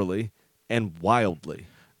too early and wildly.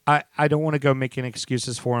 I don't want to go making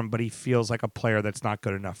excuses for him, but he feels like a player that's not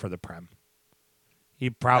good enough for the Prem. He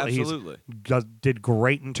probably Absolutely. did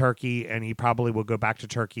great in Turkey, and he probably will go back to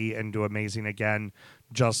Turkey and do amazing again.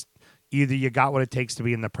 Just either you got what it takes to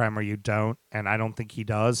be in the Prem or you don't, and I don't think he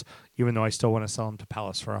does, even though I still want to sell him to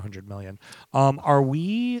Palace for $100 million. Are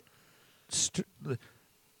we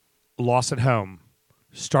lost at home,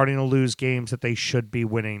 starting to lose games that they should be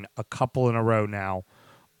winning a couple in a row now?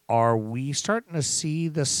 Are we starting to see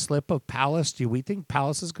the slip of Palace? Do we think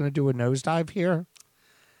Palace is going to do a nosedive here?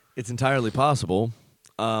 It's entirely possible,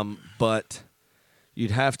 but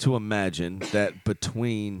you'd have to imagine that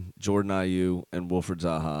between Jordan Ayew and Wilfred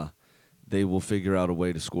Zaha, they will figure out a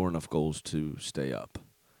way to score enough goals to stay up.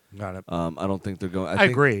 Got it. I don't think they're going. I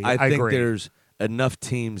agree. I think agree. there's enough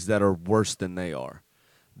teams that are worse than they are.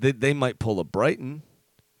 They might pull a Brighton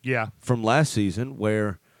Yeah. from last season,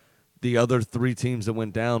 where the other 3 teams that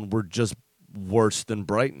went down were just worse than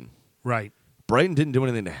Brighton. Right. Brighton didn't do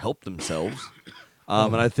anything to help themselves,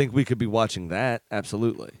 and I think we could be watching that,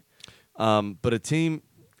 absolutely. But a team,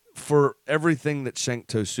 for everything that Cenk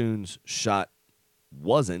Tosun's shot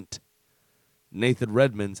wasn't, Nathan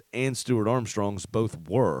Redmond's and Stuart Armstrong's both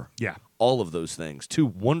were. Yeah. All of those things. 2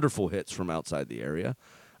 wonderful hits from outside the area,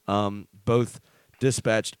 both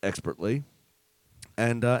dispatched expertly,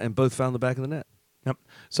 and both found the back of the net. Yep.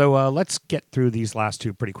 So let's get through these last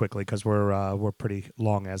 2 pretty quickly because we're pretty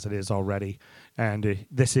long as it is already, and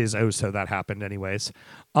this is so that happened anyways.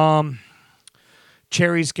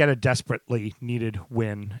 Cherries get a desperately needed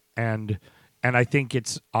win, and I think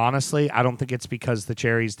it's honestly, I don't think it's because the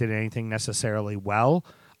Cherries did anything necessarily well.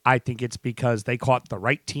 I think it's because they caught the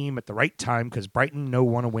right team at the right time because Brighton no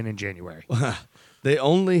want to win in January. They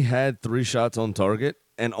only had 3 shots on target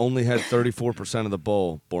and only had 34% of the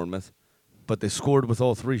ball, Bournemouth, but they scored with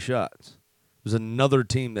all 3 shots. It was another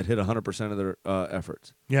team that hit 100% of their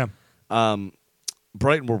efforts. Yeah.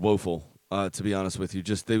 Brighton were woeful, to be honest with you.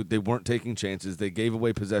 Just they weren't taking chances. They gave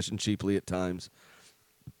away possession cheaply at times.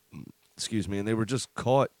 Excuse me, and they were just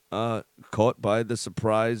caught by the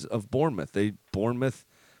surprise of Bournemouth. Bournemouth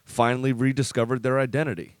finally rediscovered their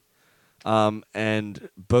identity. And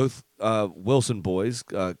both Wilson boys,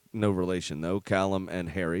 no relation though, Callum and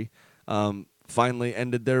Harry, finally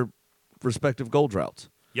ended their respective goal droughts.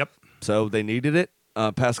 Yep. So they needed it.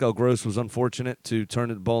 Pascal Gross was unfortunate to turn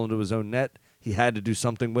the ball into his own net. He had to do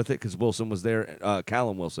something with it because Wilson was there,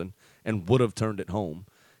 Callum Wilson, and would have turned it home.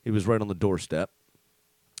 He was right on the doorstep.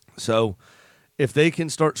 So if they can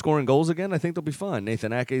start scoring goals again, I think they'll be fine.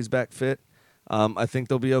 Nathan Ake's back fit. I think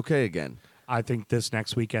they'll be okay again. I think this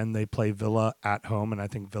next weekend they play Villa at home, and I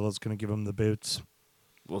think Villa's going to give them the boots.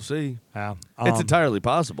 We'll see. Yeah. It's entirely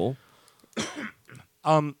possible.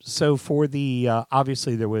 So for the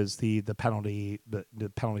obviously there was the penalty the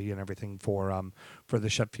penalty and everything for the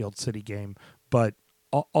Sheffield City game, but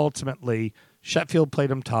ultimately Sheffield played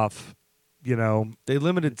them tough. You know, They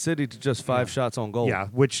limited City to just 5 shots on goal. yeah,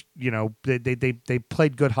 which they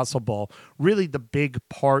played good hustle ball. Really, the big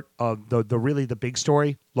part of the big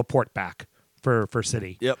story, Laporte back for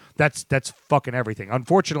City. Yep. That's fucking everything.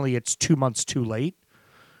 Unfortunately, it's 2 months too late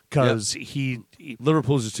because he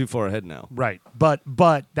Liverpool's just too far ahead now. right. But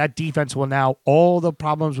that defense will now, all the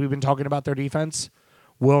problems we've been talking about their defense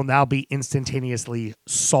will now be instantaneously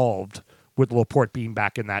solved with Laporte being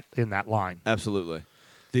back in that line. Absolutely.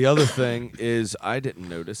 The other thing is I didn't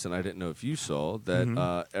notice, and I didn't know if you saw,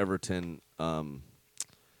 that Everton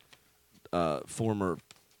former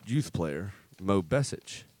youth player, Mo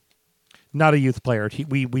Besic. Not a youth player.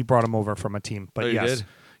 We brought him over from a team, but Oh, you yes. did?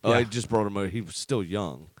 Oh, Yeah. I just brought him over. He was still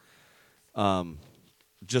young.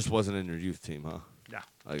 Just wasn't in your youth team, huh? Yeah.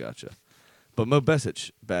 I gotcha. But Mo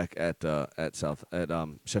Besic back at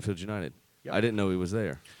Sheffield United. Yep. I didn't know he was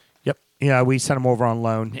there. Yep. Yeah, we sent him over on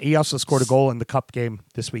loan. He also scored a goal in the cup game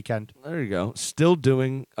this weekend. There you go. Still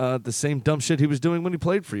doing the same dumb shit he was doing when he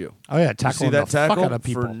played for you. Oh yeah, You see tackling that the fuck tackle out of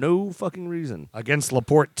people for no fucking reason. against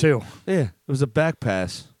Laporte too. Yeah, it was a back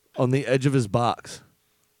pass on the edge of his box,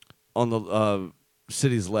 on the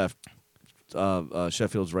City's left,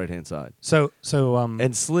 Sheffield's right hand side, So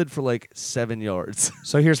and slid for like 7 yards.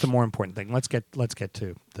 so here's the more important thing. Let's get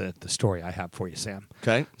to the story I have for you, Sam.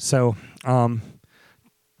 Okay. So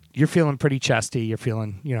you're feeling pretty chesty. You're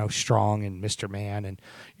feeling, strong and Mr. Man, and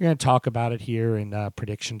you're going to talk about it here in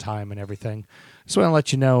prediction time and everything. So I want to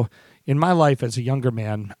let you know, in my life as a younger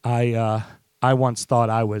man, I once thought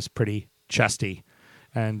I was pretty chesty,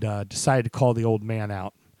 and decided to call the old man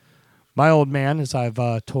out. My old man, as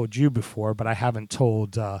I've told you before, but I haven't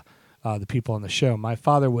told the people on the show. My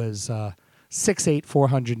father was 6'8",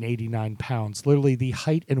 489 pounds, literally the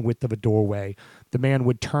height and width of a doorway. The man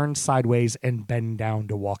would turn sideways and bend down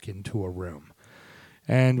to walk into a room.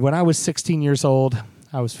 And when I was 16 years old,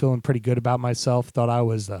 I was feeling pretty good about myself, thought I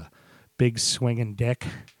was a big swinging dick,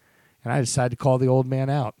 and I decided to call the old man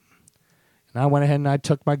out. And I went ahead and I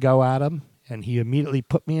took my go at him, and he immediately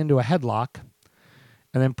put me into a headlock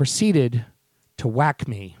and then proceeded to whack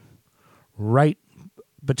me right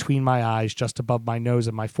between my eyes, just above my nose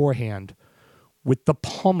and my forehand, with the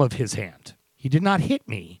palm of his hand. He did not hit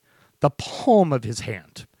me, the palm of his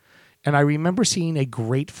hand. And I remember seeing a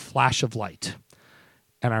great flash of light.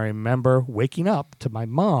 And I remember waking up to my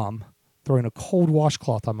mom throwing a cold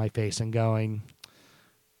washcloth on my face and going,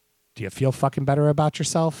 "Do you feel fucking better about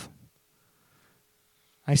yourself?"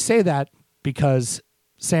 I say that because,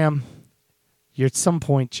 Sam, at some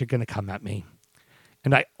point you're going to come at me.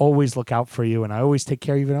 And I always look out for you, and I always take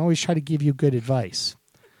care of you, and I always try to give you good advice.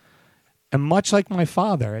 And much like my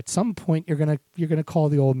father, at some point you're gonna call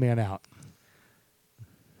the old man out.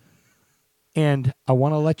 And I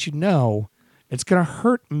want to let you know it's gonna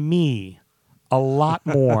hurt me a lot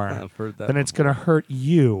more I've heard that than it's gonna hurt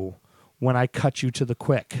you when I cut you to the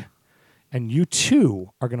quick. And you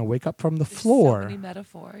too are gonna wake up from the floor. So many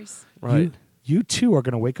metaphors. Right. You too are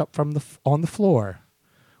gonna wake up from on the floor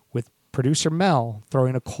with producer Mel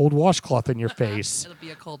throwing a cold washcloth in your face, It'll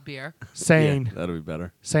be a cold beer. saying, Yeah, that'll be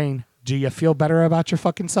better. "Do you feel better about your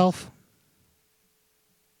fucking self?"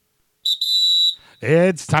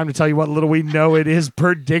 It's time to tell you what little we know. It is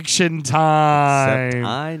prediction time. Except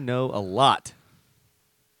I know a lot.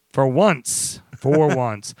 For once.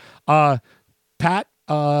 Pat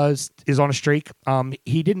is on a streak.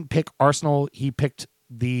 He didn't pick Arsenal. He picked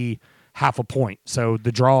the half a point. So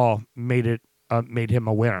the draw made him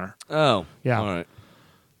a winner. Oh. Yeah. All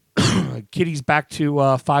right. Kitty's back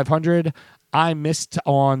to 500. I missed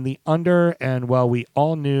on the under, and well, we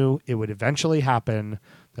all knew it would eventually happen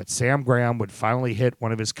that Sam Graham would finally hit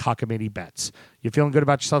one of his cockamamie bets. You feeling good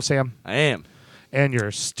about yourself, Sam? I am. And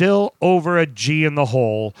you're still over a G in the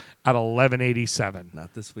hole at 1187.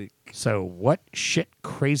 Not this week. So what shit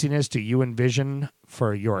craziness do you envision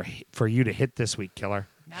for you to hit this week, Killer?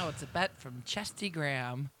 Now it's a bet from Chesty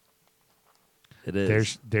Graham. It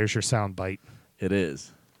is. There's your sound bite. It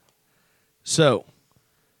is. So,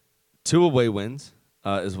 2 away wins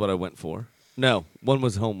is what I went for. No, one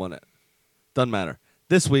was home, one it. Doesn't matter.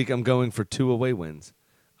 This week, I'm going for 2 away wins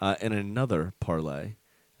and another parlay.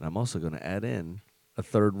 And I'm also going to add in a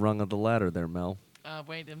third rung of the ladder there, Mel.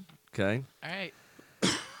 Wait him. Okay? All right.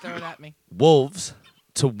 Throw it at me. Wolves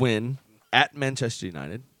to win at Manchester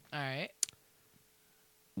United All right.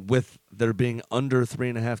 with there being under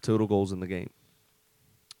 3.5 total goals in the game.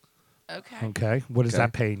 Okay. Okay. What is Okay.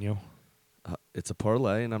 that paying you? It's a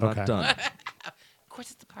parlay, and I'm Okay. not done. Of course,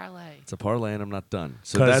 it's a parlay. It's a parlay, and I'm not done.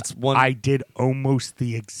 So 'Cause that's one. I did almost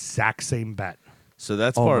the exact same bet. So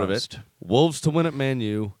that's part of Almost. it. Wolves to win at Man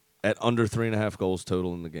U at under 3.5 goals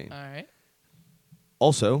total in the game. All right.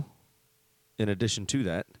 Also, in addition to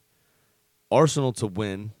that, Arsenal to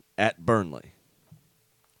win at Burnley.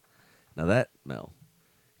 Now that, Mel,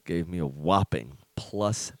 gave me a whopping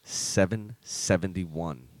plus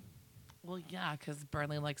 771. Well, yeah, because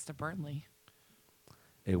Burnley likes to Burnley.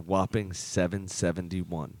 A whopping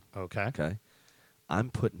 771. Okay. Okay?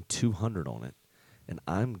 I'm putting 200 on it, and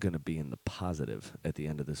I'm going to be in the positive at the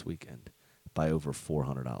end of this weekend by over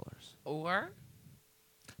 $400. Or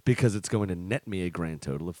Because it's going to net me a grand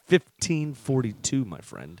total of $1,542, my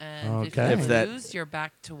friend. and Okay. if If you that- lose, you're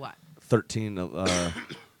back to what?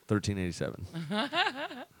 1387.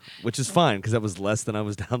 Which is fine because that was less than I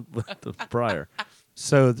was down with the prior.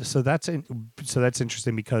 So that's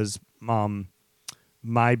interesting because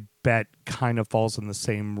my bet kind of falls in the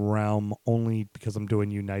same realm only because I'm doing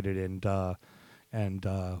United and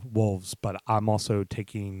Wolves, but I'm also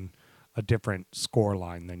taking a different score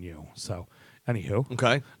line than you. So, anywho,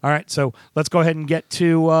 Okay. all right. So let's go ahead and get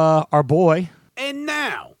to our boy. And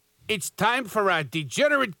now, it's time for our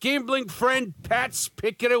degenerate gambling friend Pat's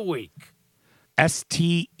Pick of the Week.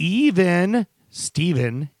 St. Even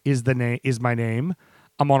Steven is my name.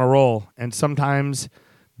 I'm on a roll, and sometimes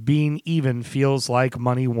being even feels like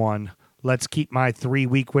money won. Let's keep my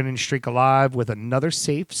 3-week winning streak alive with another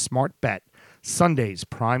safe, smart bet. Sunday's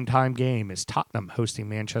primetime game is Tottenham hosting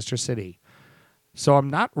Manchester City. So I'm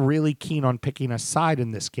not really keen on picking a side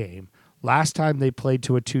in this game. Last time they played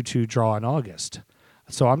to a 2-2 draw in August.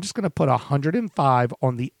 So I'm just going to put 105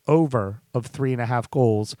 on the over of 3.5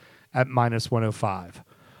 goals at minus 105.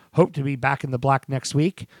 Hope to be back in the black next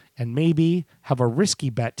week and maybe have a risky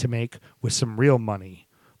bet to make with some real money.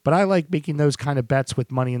 But I like making those kind of bets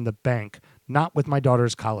with money in the bank, not with my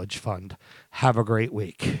daughter's college fund. Have a great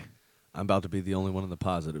week. I'm about to be the only one in the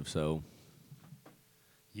positive, so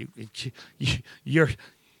You're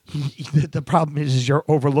the problem is you're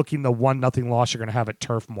overlooking the 1-0 loss you're going to have at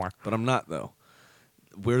Turf Moor. but I'm not though.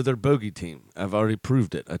 We're their bogey team. I've already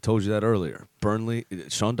proved it. I told you that earlier. Burnley,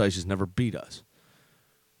 Sean Dyche has never beat us.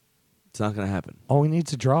 It's not going to happen. All we need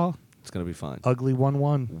is a draw. It's going to be fine. Ugly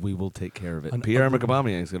 1-1. We will take care of it. An Pierre ugly-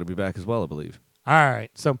 Aubameyang is going to be back as well, I believe. All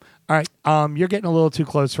right. So, all right. You're getting a little too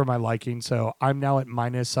close for my liking. So I'm now at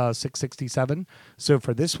minus 667. So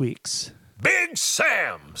for this week's, Big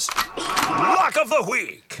Sam's Lock of the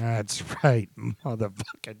Week. that's right,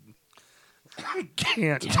 motherfucking. I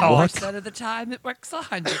can't talk. 10% of the time, it works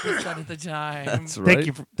 100% of the time. That's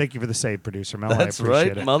right. Thank you for the save, producer Mel. That's I right,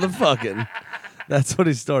 appreciate it. motherfucking. That's what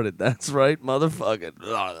he started. That's right, motherfucking.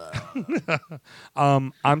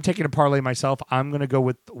 I'm taking a parlay myself. I'm going to go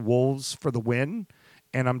with Wolves for the win,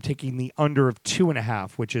 and I'm taking the under of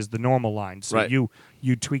 2.5, which is the normal line. So Right. you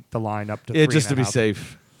tweak the line up to Yeah, 3.5. just to be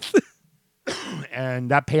safe. And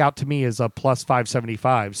that payout to me is a plus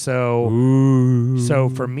 575. So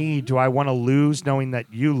for me, do I want to lose knowing that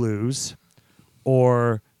you lose,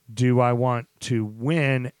 or do I want to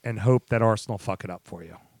win and hope that Arsenal fuck it up for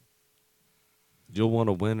you? You'll want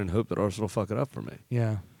to win and hope that Arsenal fuck it up for me.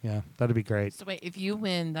 Yeah, that'd be great. So wait, if you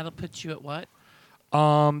win, that'll put you at what?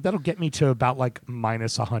 That'll get me to about like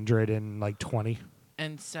minus 120.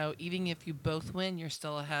 And so even if you both win, you're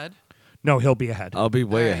still ahead. No, he'll be ahead. I'll be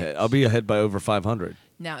way All right. ahead. I'll be ahead by over 500.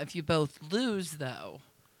 Now, if you both lose, though,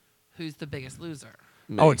 who's the biggest loser?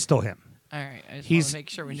 Me. Oh, it's still him. All right, I just want He's- to make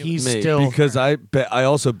sure we knew. he's me still- because I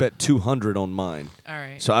also bet 200 on mine. All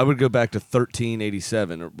right. So I would go back to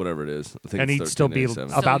 1387 or whatever it is. I think And it's he'd still be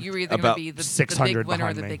 1387. so about- you're either going about to be the 600 big winner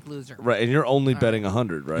or behind the me. big loser. Right, and you're only betting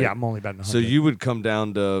 100, right? Yeah, I'm only betting 100. So you would come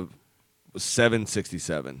down to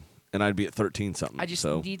 767, and I'd be at 13 something. I just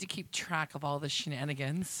so need to keep track of all the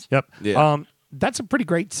shenanigans. Yep. Yeah. That's a pretty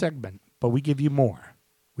great segment, but we give you more.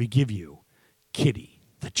 We give you Kitty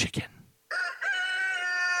the chicken.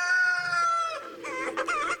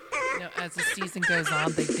 You know, as the season goes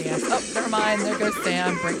on, they dance. Oh, never mind. There goes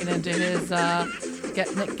Sam breaking into his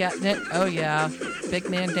getting it. Oh yeah, big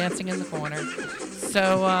man dancing in the corner.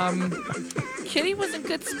 So Kitty was in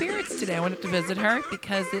good spirits today. I went to visit her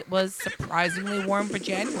because it was surprisingly warm for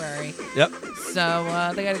January. Yep.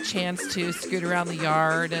 So they got a chance to scoot around the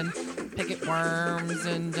yard and pick at worms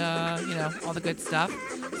and all the good stuff.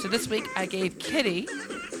 So this week I gave Kitty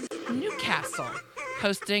Newcastle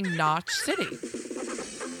hosting Notch City.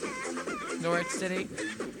 Norwich City.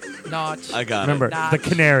 Notch. I got Remember, it. the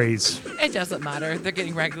Canaries. It doesn't matter. They're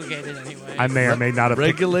getting relegated anyway. I may or may not have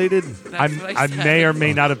picked, Regulated. That's what I said. may or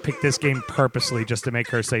may not have picked this game purposely just to make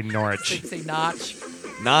her say Norwich. Say Notch.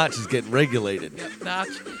 Notch is getting regulated. Yep,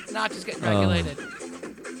 Notch is getting regulated.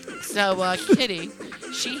 So Kitty,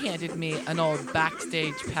 she handed me an old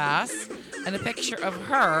backstage pass and a picture of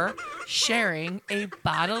her sharing a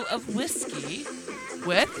bottle of whiskey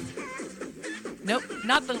with. Nope,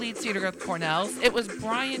 not the lead singer of Cornell's. It was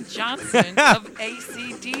Brian Johnson of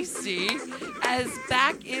AC/DC as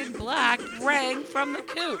Back in Black rang from the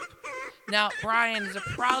coop. Now, Brian is a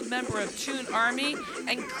proud member of Toon Army,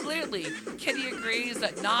 and clearly Kitty agrees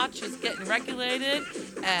that Notch is getting regulated,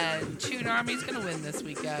 and Toon Army's going to win this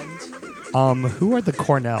weekend. Who are the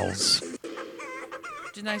Cornells?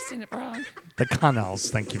 Didn't I say it wrong? The Connells,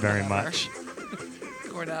 thank you very Whatever. much.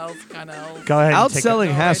 Cornell's, Connell's. Go ahead and take Outselling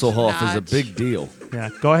Norwich, Hasselhoff is a Notch. big deal. yeah,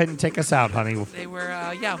 go ahead and take us out, honey. They were,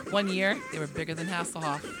 1 year. They were bigger than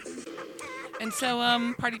Hasselhoff. And so,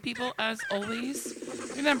 party people, as always,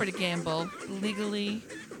 remember to gamble legally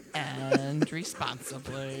and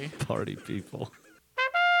responsibly. Party people.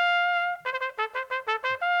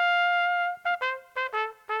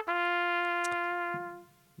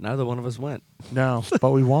 Neither one of us went. No, but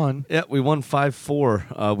we won. Yeah, we won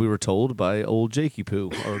 5-4. We were told by old Jakey Poo,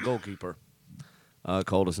 our goalkeeper.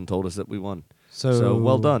 Called us and told us that we won. So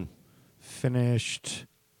well done. Finished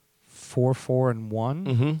 4-1,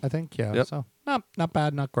 Mhm. I think. Yeah. Yep. So not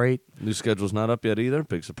bad, not great. New schedule's not up yet either.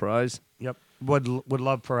 Big surprise. Yep. Would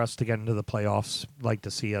love for us to get into the playoffs. Like to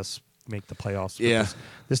see us make the playoffs. but Yeah.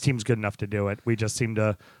 This team's good enough to do it. We just seem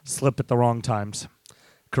to slip at the wrong times.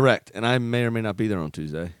 Correct. And I may or may not be there on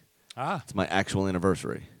Tuesday. Ah. It's my actual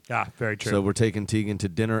anniversary. Yeah, very true. So we're taking Tegan to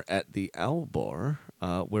dinner at the Owl Bar,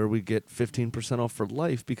 where we get 15% off for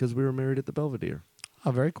life because we were married at the Belvedere.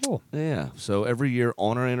 oh, very cool. Yeah. So every year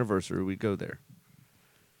on our anniversary, we go there.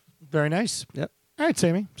 Very nice. Yep. All right,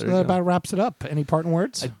 Sammy. So There you that go. about wraps it up. Any parting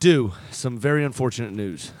words? I do. Some very unfortunate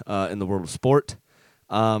news in the world of sport.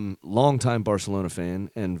 Longtime Barcelona fan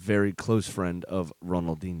and very close friend of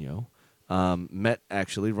Ronaldinho,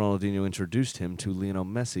 Ronaldinho introduced him to Lionel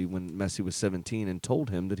Messi when Messi was 17 and told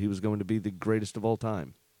him that he was going to be the greatest of all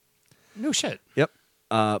time. No shit. Yep.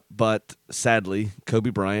 But sadly, Kobe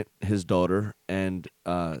Bryant, his daughter, and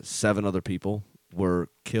 7 other people were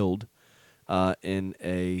killed in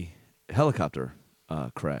a helicopter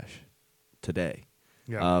crash today.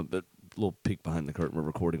 Yeah. But a little peek behind the curtain. We're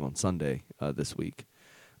recording on Sunday this week.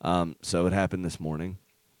 So it happened this morning.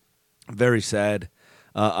 Very sad,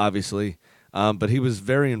 obviously. But he was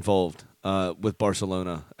very involved with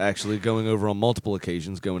Barcelona, actually going over on multiple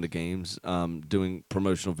occasions, going to games, doing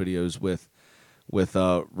promotional videos with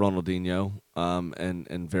Ronaldinho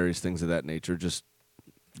and various things of that nature. Just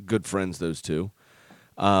good friends, those two.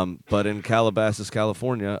 But in Calabasas,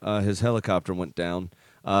 California, his helicopter went down.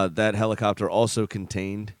 That helicopter also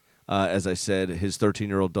contained, as I said, his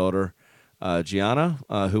 13-year-old daughter, Gianna,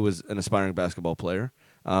 who was an aspiring basketball player.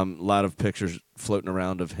 A lot of pictures floating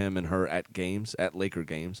around of him and her at games, at Laker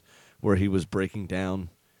games, where he was breaking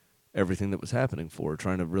down everything that was happening for her,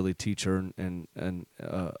 trying to really teach her and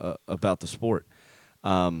about the sport.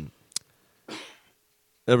 There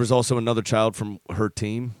was also another child from her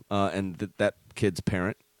team, and that kid's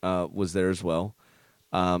parent was there as well.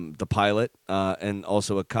 The pilot and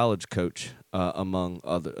also a college coach among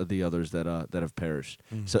the others that have perished.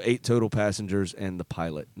 So 8 total passengers and the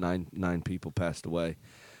pilot. Nine people passed away.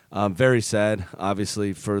 Very sad,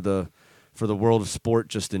 obviously, for the world of sport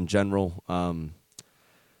just in general.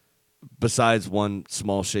 Besides one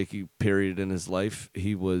small shaky period in his life,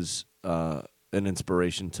 he was an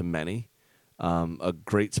inspiration to many. A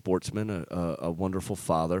great sportsman, a wonderful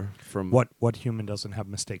father. From What human doesn't have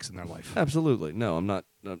mistakes in their life? Absolutely. No, I'm not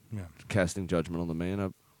casting judgment on the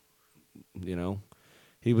man.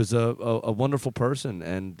 He was a wonderful person,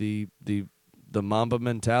 and the Mamba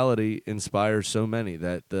mentality inspires so many,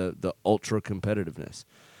 that the ultra competitiveness.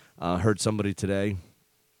 Heard somebody today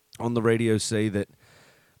on the radio say that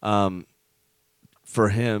for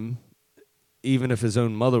him, even if his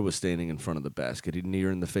own mother was standing in front of the basket, he'd knee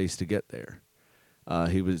her in the face to get there.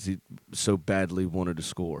 He so badly wanted to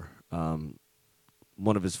score.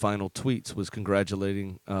 One of his final tweets was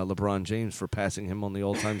congratulating LeBron James for passing him on the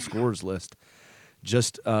all-time scorers list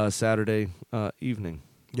just Saturday evening.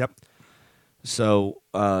 Yep. So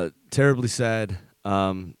terribly sad.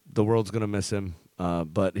 The world's going to miss him,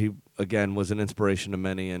 but he again was an inspiration to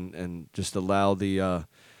many, and just allow the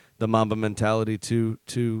Mamba mentality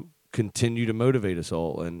to continue to motivate us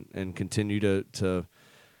all, and continue to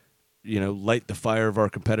light the fire of our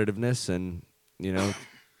competitiveness. And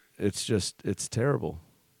it's terrible.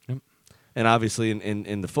 Yep. And obviously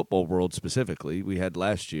in the football world specifically, we had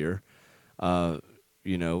last year, Vishai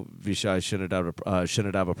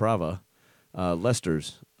Shinadabaprava,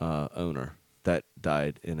 Leicester's owner, that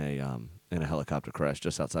died in a helicopter crash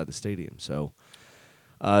just outside the stadium. So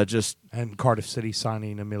And Cardiff City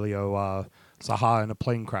signing Emilio Zaha in a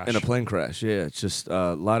plane crash. Yeah. It's just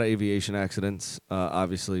a lot of aviation accidents,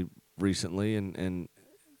 obviously recently, and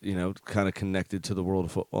kind of connected to the world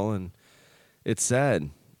of football, and it's sad.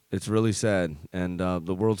 It's really sad, and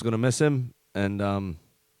the world's gonna miss him. And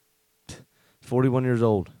 41 years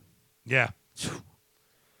old. Yeah.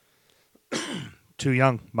 Too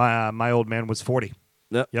young. My old man was 40.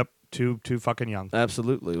 Yep. Yep. Too fucking young.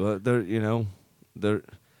 Absolutely. Well,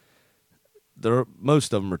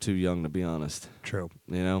 most of them are too young, to be honest. True.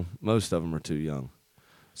 Most of them are too young.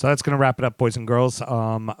 So that's going to wrap it up, boys and girls.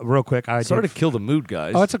 Real quick, Sorry to kill the mood,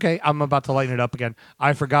 guys. Oh, it's okay. I'm about to lighten it up again.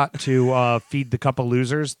 I forgot to feed the Cup of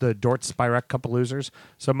Losers, the Dort Spirek Cup of Losers.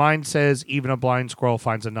 So mine says, even a blind squirrel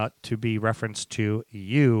finds a nut, to be referenced to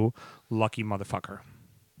you, lucky motherfucker.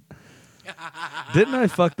 Didn't I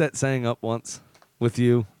fuck that saying up once with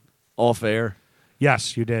you, off air?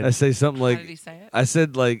 Yes, you did. I say something like, How did he say it? I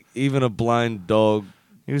said like, even a blind dog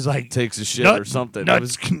He was like, takes a shit or something.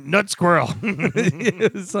 Nut squirrel.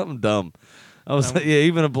 It was something dumb. I was like, yeah,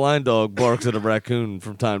 even a blind dog barks at a raccoon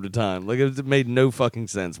from time to time. Like, it made no fucking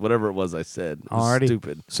sense. Whatever it was I said. It was Alrighty.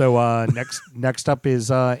 stupid. So next up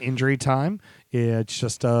is Injury Time. It's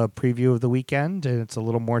just a preview of the weekend, and it's a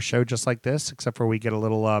little more show just like this, except for we get a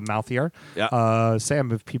little mouthier. Yeah. Sam,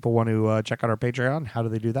 if people want to check out our Patreon, how do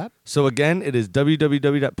they do that? So again, it is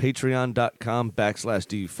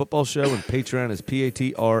www.patreon.com/DU Football Show, and Patreon is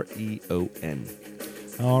Patreon.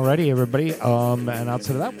 Alrighty, everybody. And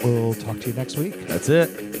outside of that, we'll talk to you next week. That's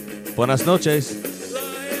it. Buenas noches.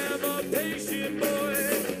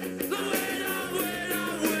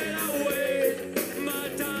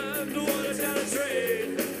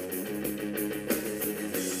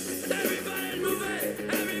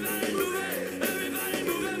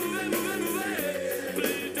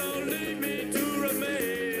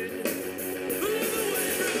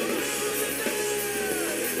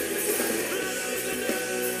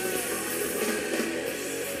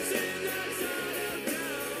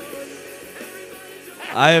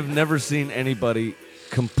 I have never seen anybody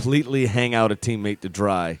completely hang out a teammate to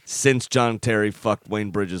dry since John Terry fucked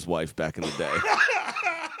Wayne Bridges' wife back in the day.